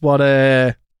guesses what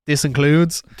this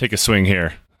includes? Take a swing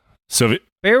here.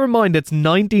 Bear in mind, it's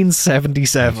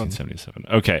 1977. 1977.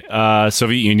 Okay.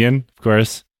 Soviet Union, of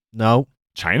course. No.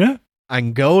 China?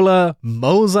 Angola,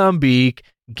 Mozambique,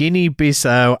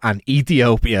 Guinea-Bissau, and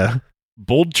Ethiopia.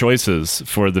 Bold choices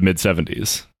for the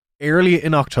mid-70s. Early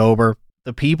in October,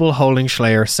 the people holding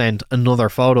Schleyer sent another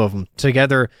photo of him,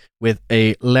 together with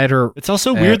a letter. It's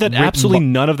also weird that absolutely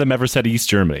none of them ever said East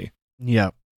Germany. Yeah.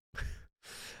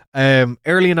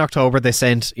 Early in October, they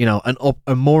sent,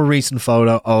 a more recent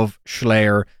photo of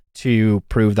Schleyer to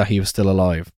prove that he was still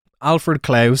alive. Alfred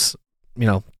Klaus,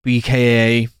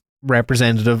 BKA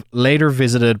representative, later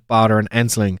visited Bader and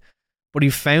Ensling, but he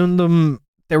found them,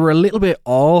 they were a little bit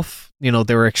off. They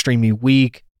were extremely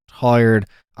weak, tired,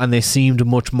 and they seemed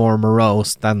much more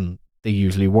morose than they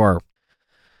usually were.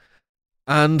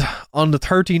 And on the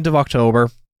 13th of October,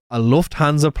 a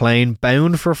Lufthansa plane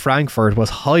bound for Frankfurt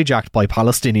was hijacked by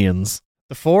Palestinians.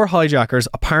 The 4 hijackers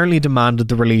apparently demanded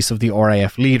the release of the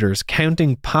RAF leaders.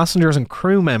 Counting passengers and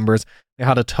crew members, they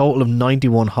had a total of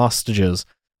 91 hostages.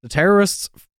 The terrorists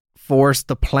forced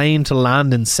the plane to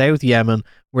land in South Yemen,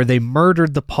 where they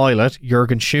murdered the pilot,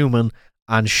 Jürgen Schumann,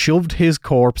 and shoved his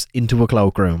corpse into a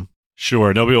cloakroom.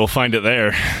 Sure, nobody will find it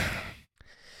there.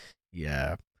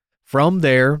 Yeah. From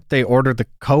there, they ordered the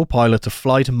co-pilot to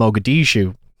fly to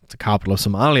Mogadishu, the capital of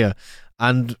Somalia,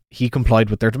 and he complied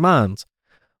with their demands.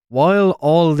 While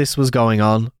all this was going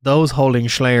on, those holding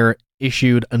Schleyer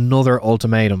issued another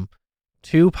ultimatum.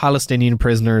 2 Palestinian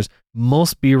prisoners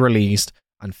must be released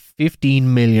and $15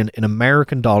 million in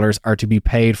American dollars are to be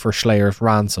paid for Schleyer's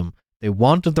ransom. They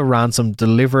wanted the ransom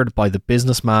delivered by the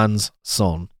businessman's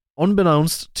son.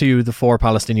 Unbeknownst to the 4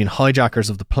 Palestinian hijackers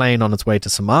of the plane on its way to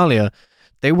Somalia,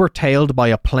 they were tailed by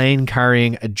a plane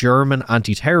carrying a German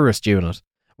anti-terrorist unit.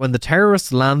 When the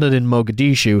terrorists landed in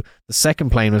Mogadishu, the second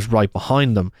plane was right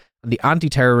behind them, and the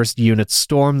anti-terrorist unit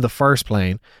stormed the first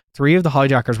plane. 3 of the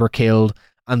hijackers were killed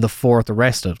and the 4th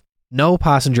arrested. No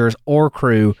passengers or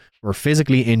crew were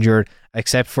physically injured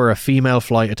except for a female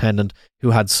flight attendant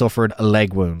who had suffered a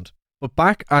leg wound. But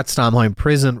back at Stamheim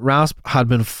prison, Rasp had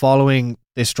been following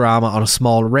this drama on a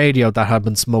small radio that had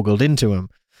been smuggled into him.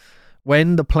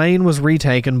 When the plane was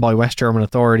retaken by West German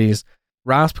authorities,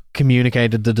 Rasp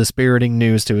communicated the dispiriting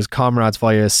news to his comrades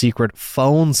via a secret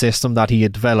phone system that he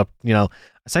had developed,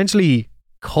 essentially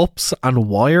cups and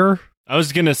wire. I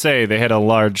was going to say they had a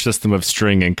large system of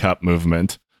string and cup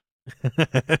movement.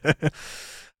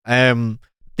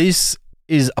 This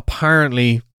is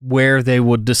apparently where they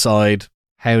would decide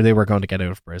how they were going to get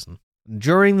out of prison.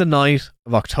 During the night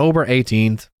of October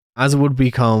 18th, as it would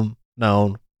become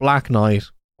known, Black Night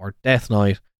or Death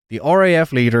Night, the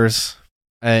RAF leaders,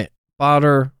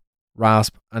 Badr,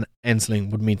 Rasp and Ensling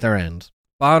would meet their end.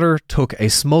 Badr took a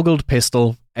smuggled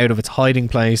pistol out of its hiding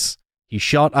place. He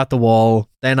shot at the wall,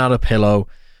 then at a pillow.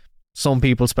 Some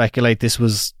people speculate this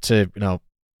was to,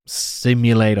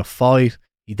 simulate a fight.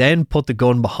 He then put the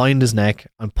gun behind his neck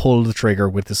and pulled the trigger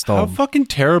with his thumb. How fucking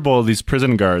terrible are these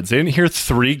prison guards? They didn't hear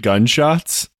 3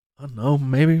 gunshots? I don't know,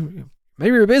 maybe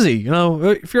you're busy,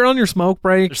 if you're on your smoke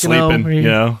break, They're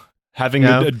sleeping, having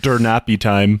a dernappy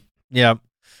time. Yeah.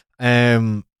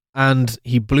 And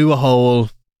he blew a hole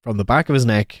from the back of his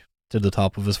neck to the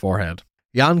top of his forehead.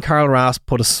 Jan Karl Rasp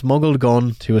put a smuggled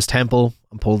gun to his temple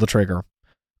and pulled the trigger.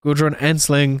 Gudrun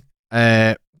Ensling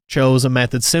chose a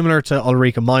method similar to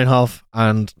Ulrike Meinhof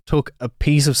and took a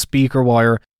piece of speaker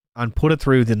wire and put it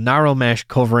through the narrow mesh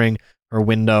covering her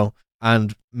window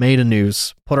and made a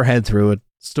noose, put her head through it,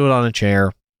 stood on a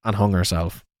chair and hung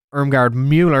herself. Irmgard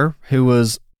Müller, who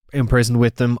was imprisoned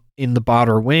with them in the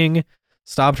Badr wing,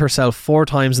 stabbed herself 4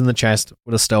 times in the chest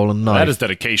with a stolen knife. That is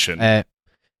dedication.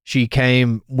 She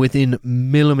came within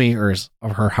millimeters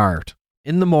of her heart.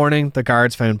 In the morning, the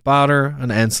guards found Badr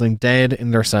and Ensling dead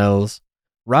in their cells.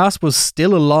 Rasp was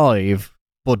still alive,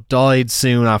 but died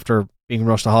soon after being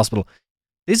rushed to hospital.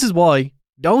 This is why,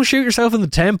 don't shoot yourself in the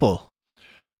temple.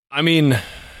 I mean,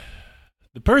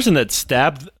 the person that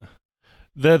stabbed...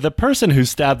 The person who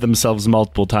stabbed themselves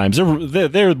multiple times,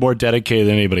 they're more dedicated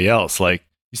than anybody else. Like,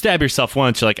 you stab yourself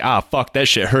once, you're like, fuck, that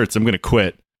shit hurts, I'm going to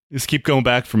quit. Just keep going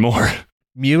back for more.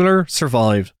 Müller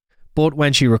survived, but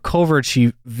when she recovered,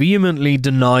 she vehemently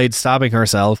denied stabbing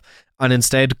herself and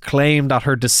instead claimed that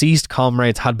her deceased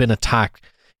comrades had been attacked,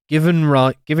 giving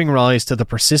rise to the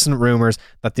persistent rumours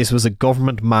that this was a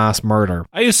government mass murder.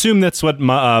 I assume that's what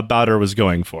Badr was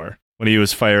going for when he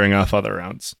was firing off other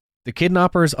rounds. The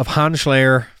kidnappers of Hans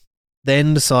Schleyer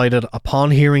then decided,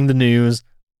 upon hearing the news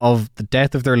of the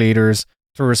death of their leaders,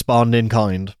 to respond in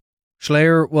kind.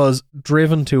 Schleyer was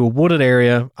driven to a wooded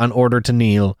area and ordered to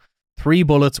kneel. 3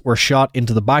 bullets were shot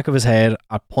into the back of his head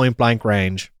at point-blank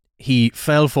range. He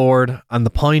fell forward, and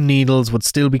the pine needles would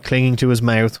still be clinging to his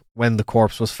mouth when the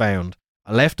corpse was found.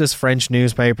 A leftist French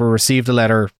newspaper received a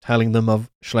letter telling them of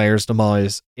Schleyer's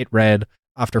demise. It read,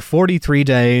 "After 43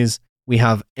 days, we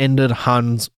have ended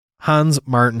Hans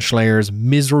Martin Schleyer's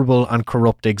miserable and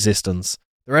corrupt existence."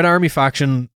 The Red Army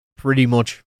faction pretty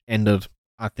much ended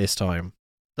at this time.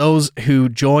 Those who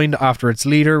joined after its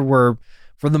leader were,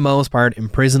 for the most part,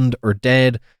 imprisoned or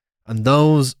dead, and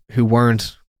those who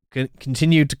weren't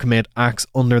continued to commit acts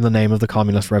under the name of the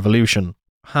Communist Revolution.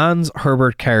 Hans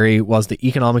Herbert Kerry was the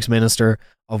economics minister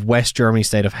of West Germany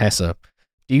state of Hesse,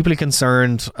 deeply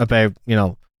concerned about,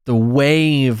 the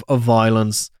wave of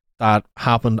violence that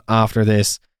happened after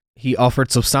this. He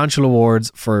offered substantial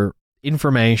awards for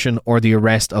information or the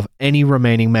arrest of any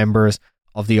remaining members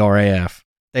of the RAF.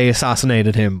 They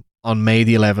assassinated him on May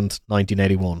the 11th,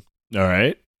 1981. All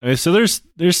right. So there's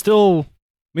still...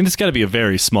 there's got to be a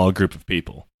very small group of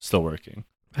people still working.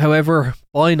 However,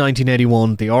 by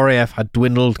 1981, the RAF had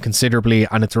dwindled considerably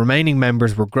and its remaining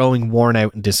members were growing worn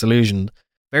out and disillusioned.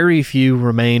 Very few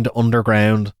remained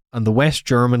underground, and the West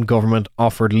German government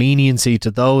offered leniency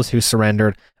to those who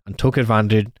surrendered and took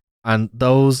advantage, and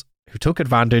those who took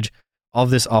advantage of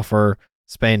this offer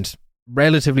spent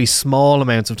relatively small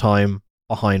amounts of time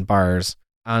behind bars.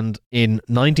 And in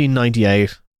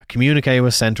 1998, a communique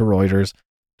was sent to Reuters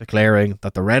declaring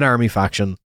that the Red Army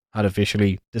faction had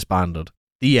officially disbanded.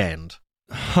 The end.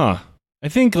 I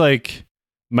think,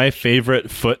 my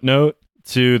favorite footnote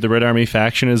to the Red Army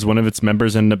faction is one of its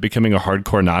members ended up becoming a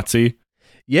hardcore Nazi.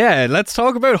 Yeah, let's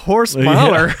talk about Horst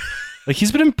Mahler. Like,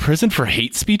 he's been in prison for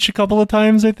hate speech a couple of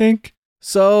times, I think.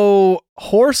 So,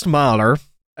 Horst Mahler,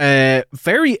 a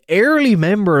very early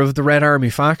member of the Red Army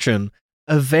faction,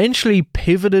 eventually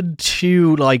pivoted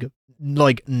to like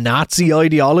Nazi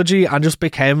ideology and just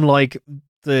became like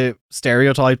the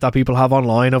stereotype that people have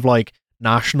online of like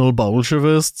national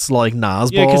Bolshevists, like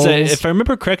Nazbols. Yeah, because if I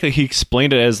remember correctly, he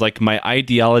explained it as like, my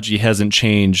ideology hasn't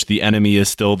changed. The enemy is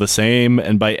still the same.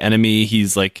 And by enemy,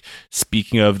 he's like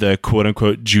speaking of the quote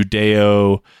unquote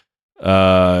Judeo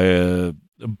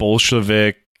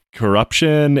Bolshevik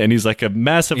corruption. And he's like a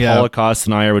massive Holocaust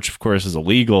denier, which of course is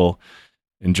illegal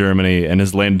in Germany and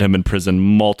has landed him in prison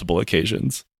multiple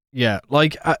occasions. Yeah,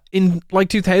 like in like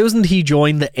 2000, he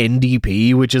joined the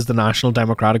NDP, which is the National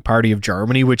Democratic Party of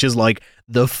Germany, which is like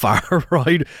the far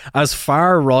right, as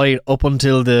far right up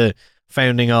until the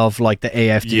founding of like the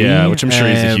AfD. Yeah, which I'm sure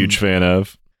he's a huge fan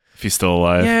of, if he's still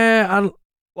alive. Yeah, and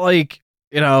like,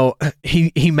 you know,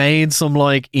 he made some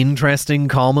like interesting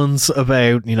comments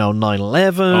about, you know,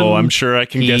 9/11. Oh, I'm sure I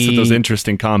can guess what those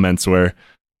interesting comments were.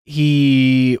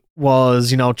 He was,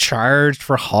 you know, charged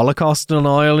for Holocaust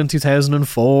denial in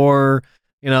 2004.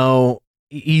 You know,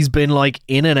 he's been like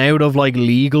in and out of like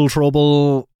legal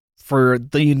trouble for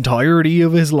the entirety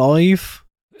of his life.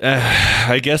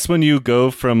 I guess when you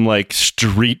go from like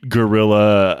street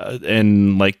guerrilla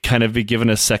and like kind of be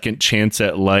given a second chance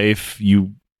at life, you're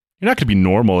not going to be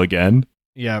normal again.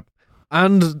 Yeah.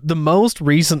 And the most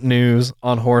recent news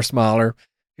on Horst Mahler,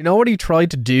 you know what he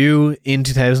tried to do in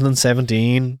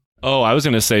 2017? Oh, I was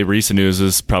going to say recent news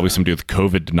is probably something to do with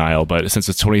COVID denial, but since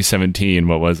it's 2017,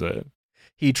 what was it?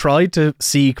 He tried to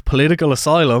seek political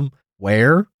asylum.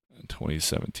 Where?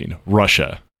 2017.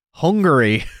 Russia.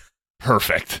 Hungary.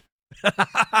 Perfect.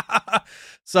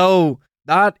 So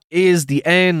that is the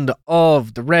end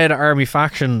of the Red Army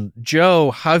faction.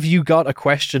 Joe, have you got a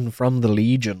question from the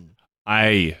Legion?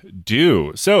 I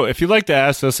do. So if you'd like to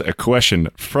ask us a question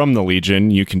from the Legion,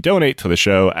 you can donate to the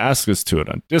show. Ask us to it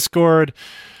on Discord,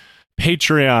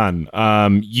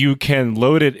 Patreon. You can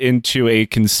load it into a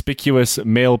conspicuous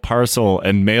mail parcel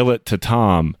and mail it to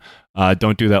Tom.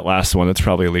 Don't do that last one. That's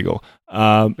probably illegal.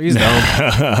 Please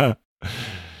don't.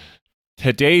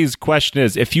 Today's question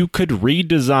is, if you could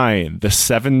redesign the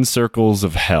 7 circles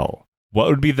of hell, what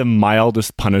would be the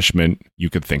mildest punishment you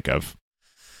could think of?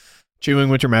 Chewing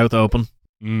with your mouth open.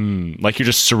 Like you're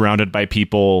just surrounded by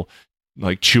people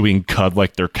like chewing cud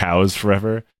like they're cows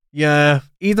forever. Yeah,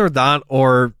 either that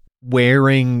or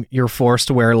you're forced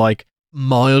to wear like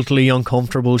mildly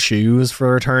uncomfortable shoes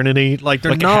for eternity. Like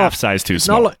they're like not a half size too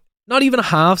small. Not even a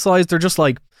half size. They're just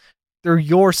like, they're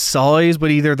your size, but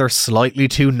either they're slightly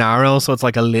too narrow, so it's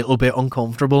like a little bit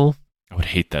uncomfortable. I would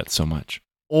hate that so much.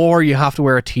 Or you have to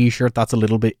wear a t-shirt that's a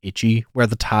little bit itchy, where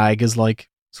the tag is like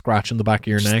scratching the back of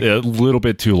your neck. A little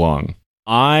bit too long.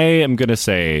 I am going to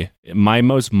say my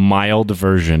most mild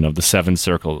version of the 7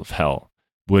 circles of hell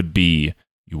would be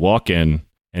you walk in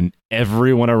and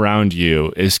everyone around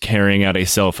you is carrying out a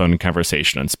cell phone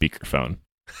conversation on speakerphone.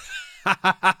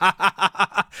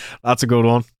 That's a good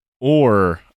one.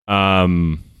 Or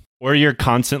you're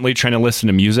constantly trying to listen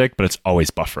to music, but it's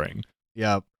always buffering.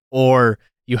 Yeah. Or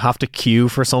you have to queue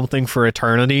for something for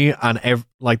eternity, and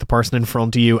like the person in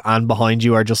front of you and behind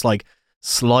you are just like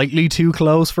slightly too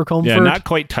close for comfort. Yeah, not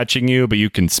quite touching you, but you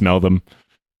can smell them.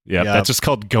 Yeah, that's just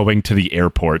called going to the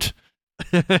airport.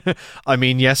 I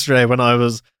mean, yesterday when I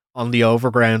was on the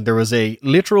overground, there was a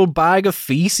literal bag of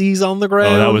feces on the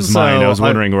ground. Oh, that was mine. I was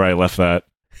wondering where I left that.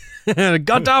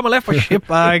 God damn, I left my shit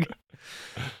bag.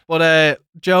 But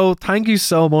Joe, thank you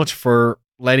so much for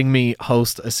letting me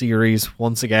host a series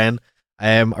once again.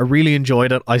 I really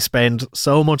enjoyed it. I spent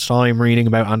so much time reading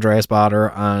about Andreas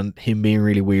Baader and him being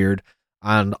really weird,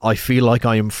 and I feel like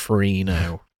I am free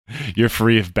now. You're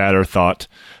free of Baader thought.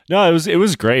 No, it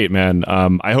was great, man.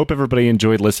 I hope everybody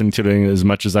enjoyed listening to it as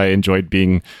much as I enjoyed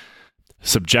being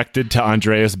subjected to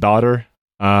Andreas Baader.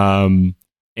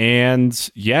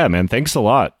 And yeah, man, thanks a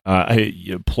lot.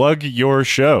 Plug your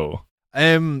show.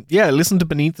 Listen to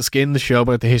Beneath the Skin, the show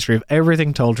about the history of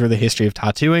everything told through the history of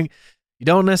tattooing. You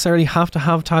don't necessarily have to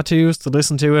have tattoos to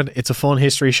listen to it. It's a fun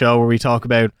history show where we talk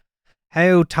about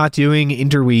how tattooing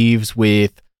interweaves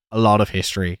with a lot of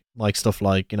history, like stuff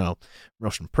like, you know,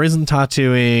 Russian prison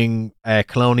tattooing,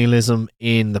 colonialism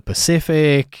in the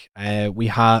Pacific.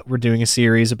 We're doing a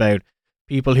series about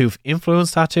people who've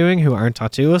influenced tattooing who aren't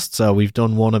tattooists. So we've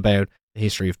done one about the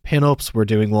history of pinups. We're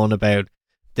doing one about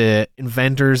the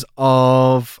inventors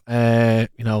of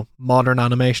modern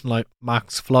animation like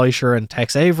Max Fleischer and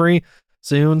Tex Avery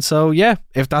soon. So yeah,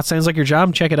 if that sounds like your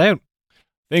jam, check it out.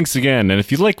 Thanks again. And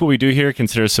if you like what we do here,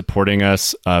 consider supporting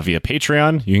us via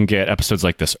Patreon. You can get episodes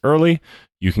like this early.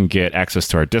 You can get access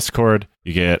to our Discord.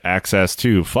 You get access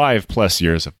to 5+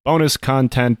 years of bonus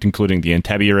content, including the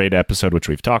Entebbe raid episode, which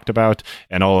we've talked about,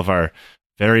 and all of our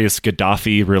various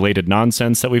Gaddafi-related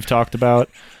nonsense that we've talked about.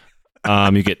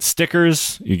 You get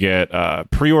stickers. You get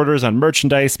pre-orders on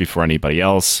merchandise before anybody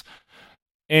else.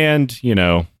 And,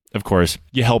 of course,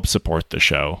 you help support the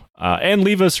show. And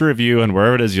leave us a review, and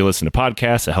wherever it is you listen to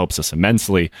podcasts, it helps us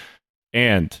immensely.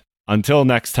 And until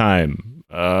next time,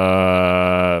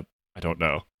 I don't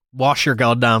know. Wash your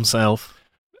goddamn self.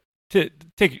 Take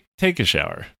a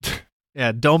shower.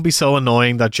 Yeah, don't be so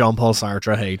annoying that Jean-Paul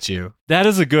Sartre hates you. That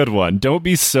is a good one. Don't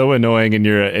be so annoying in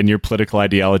your political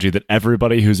ideology that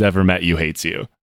everybody who's ever met you hates you.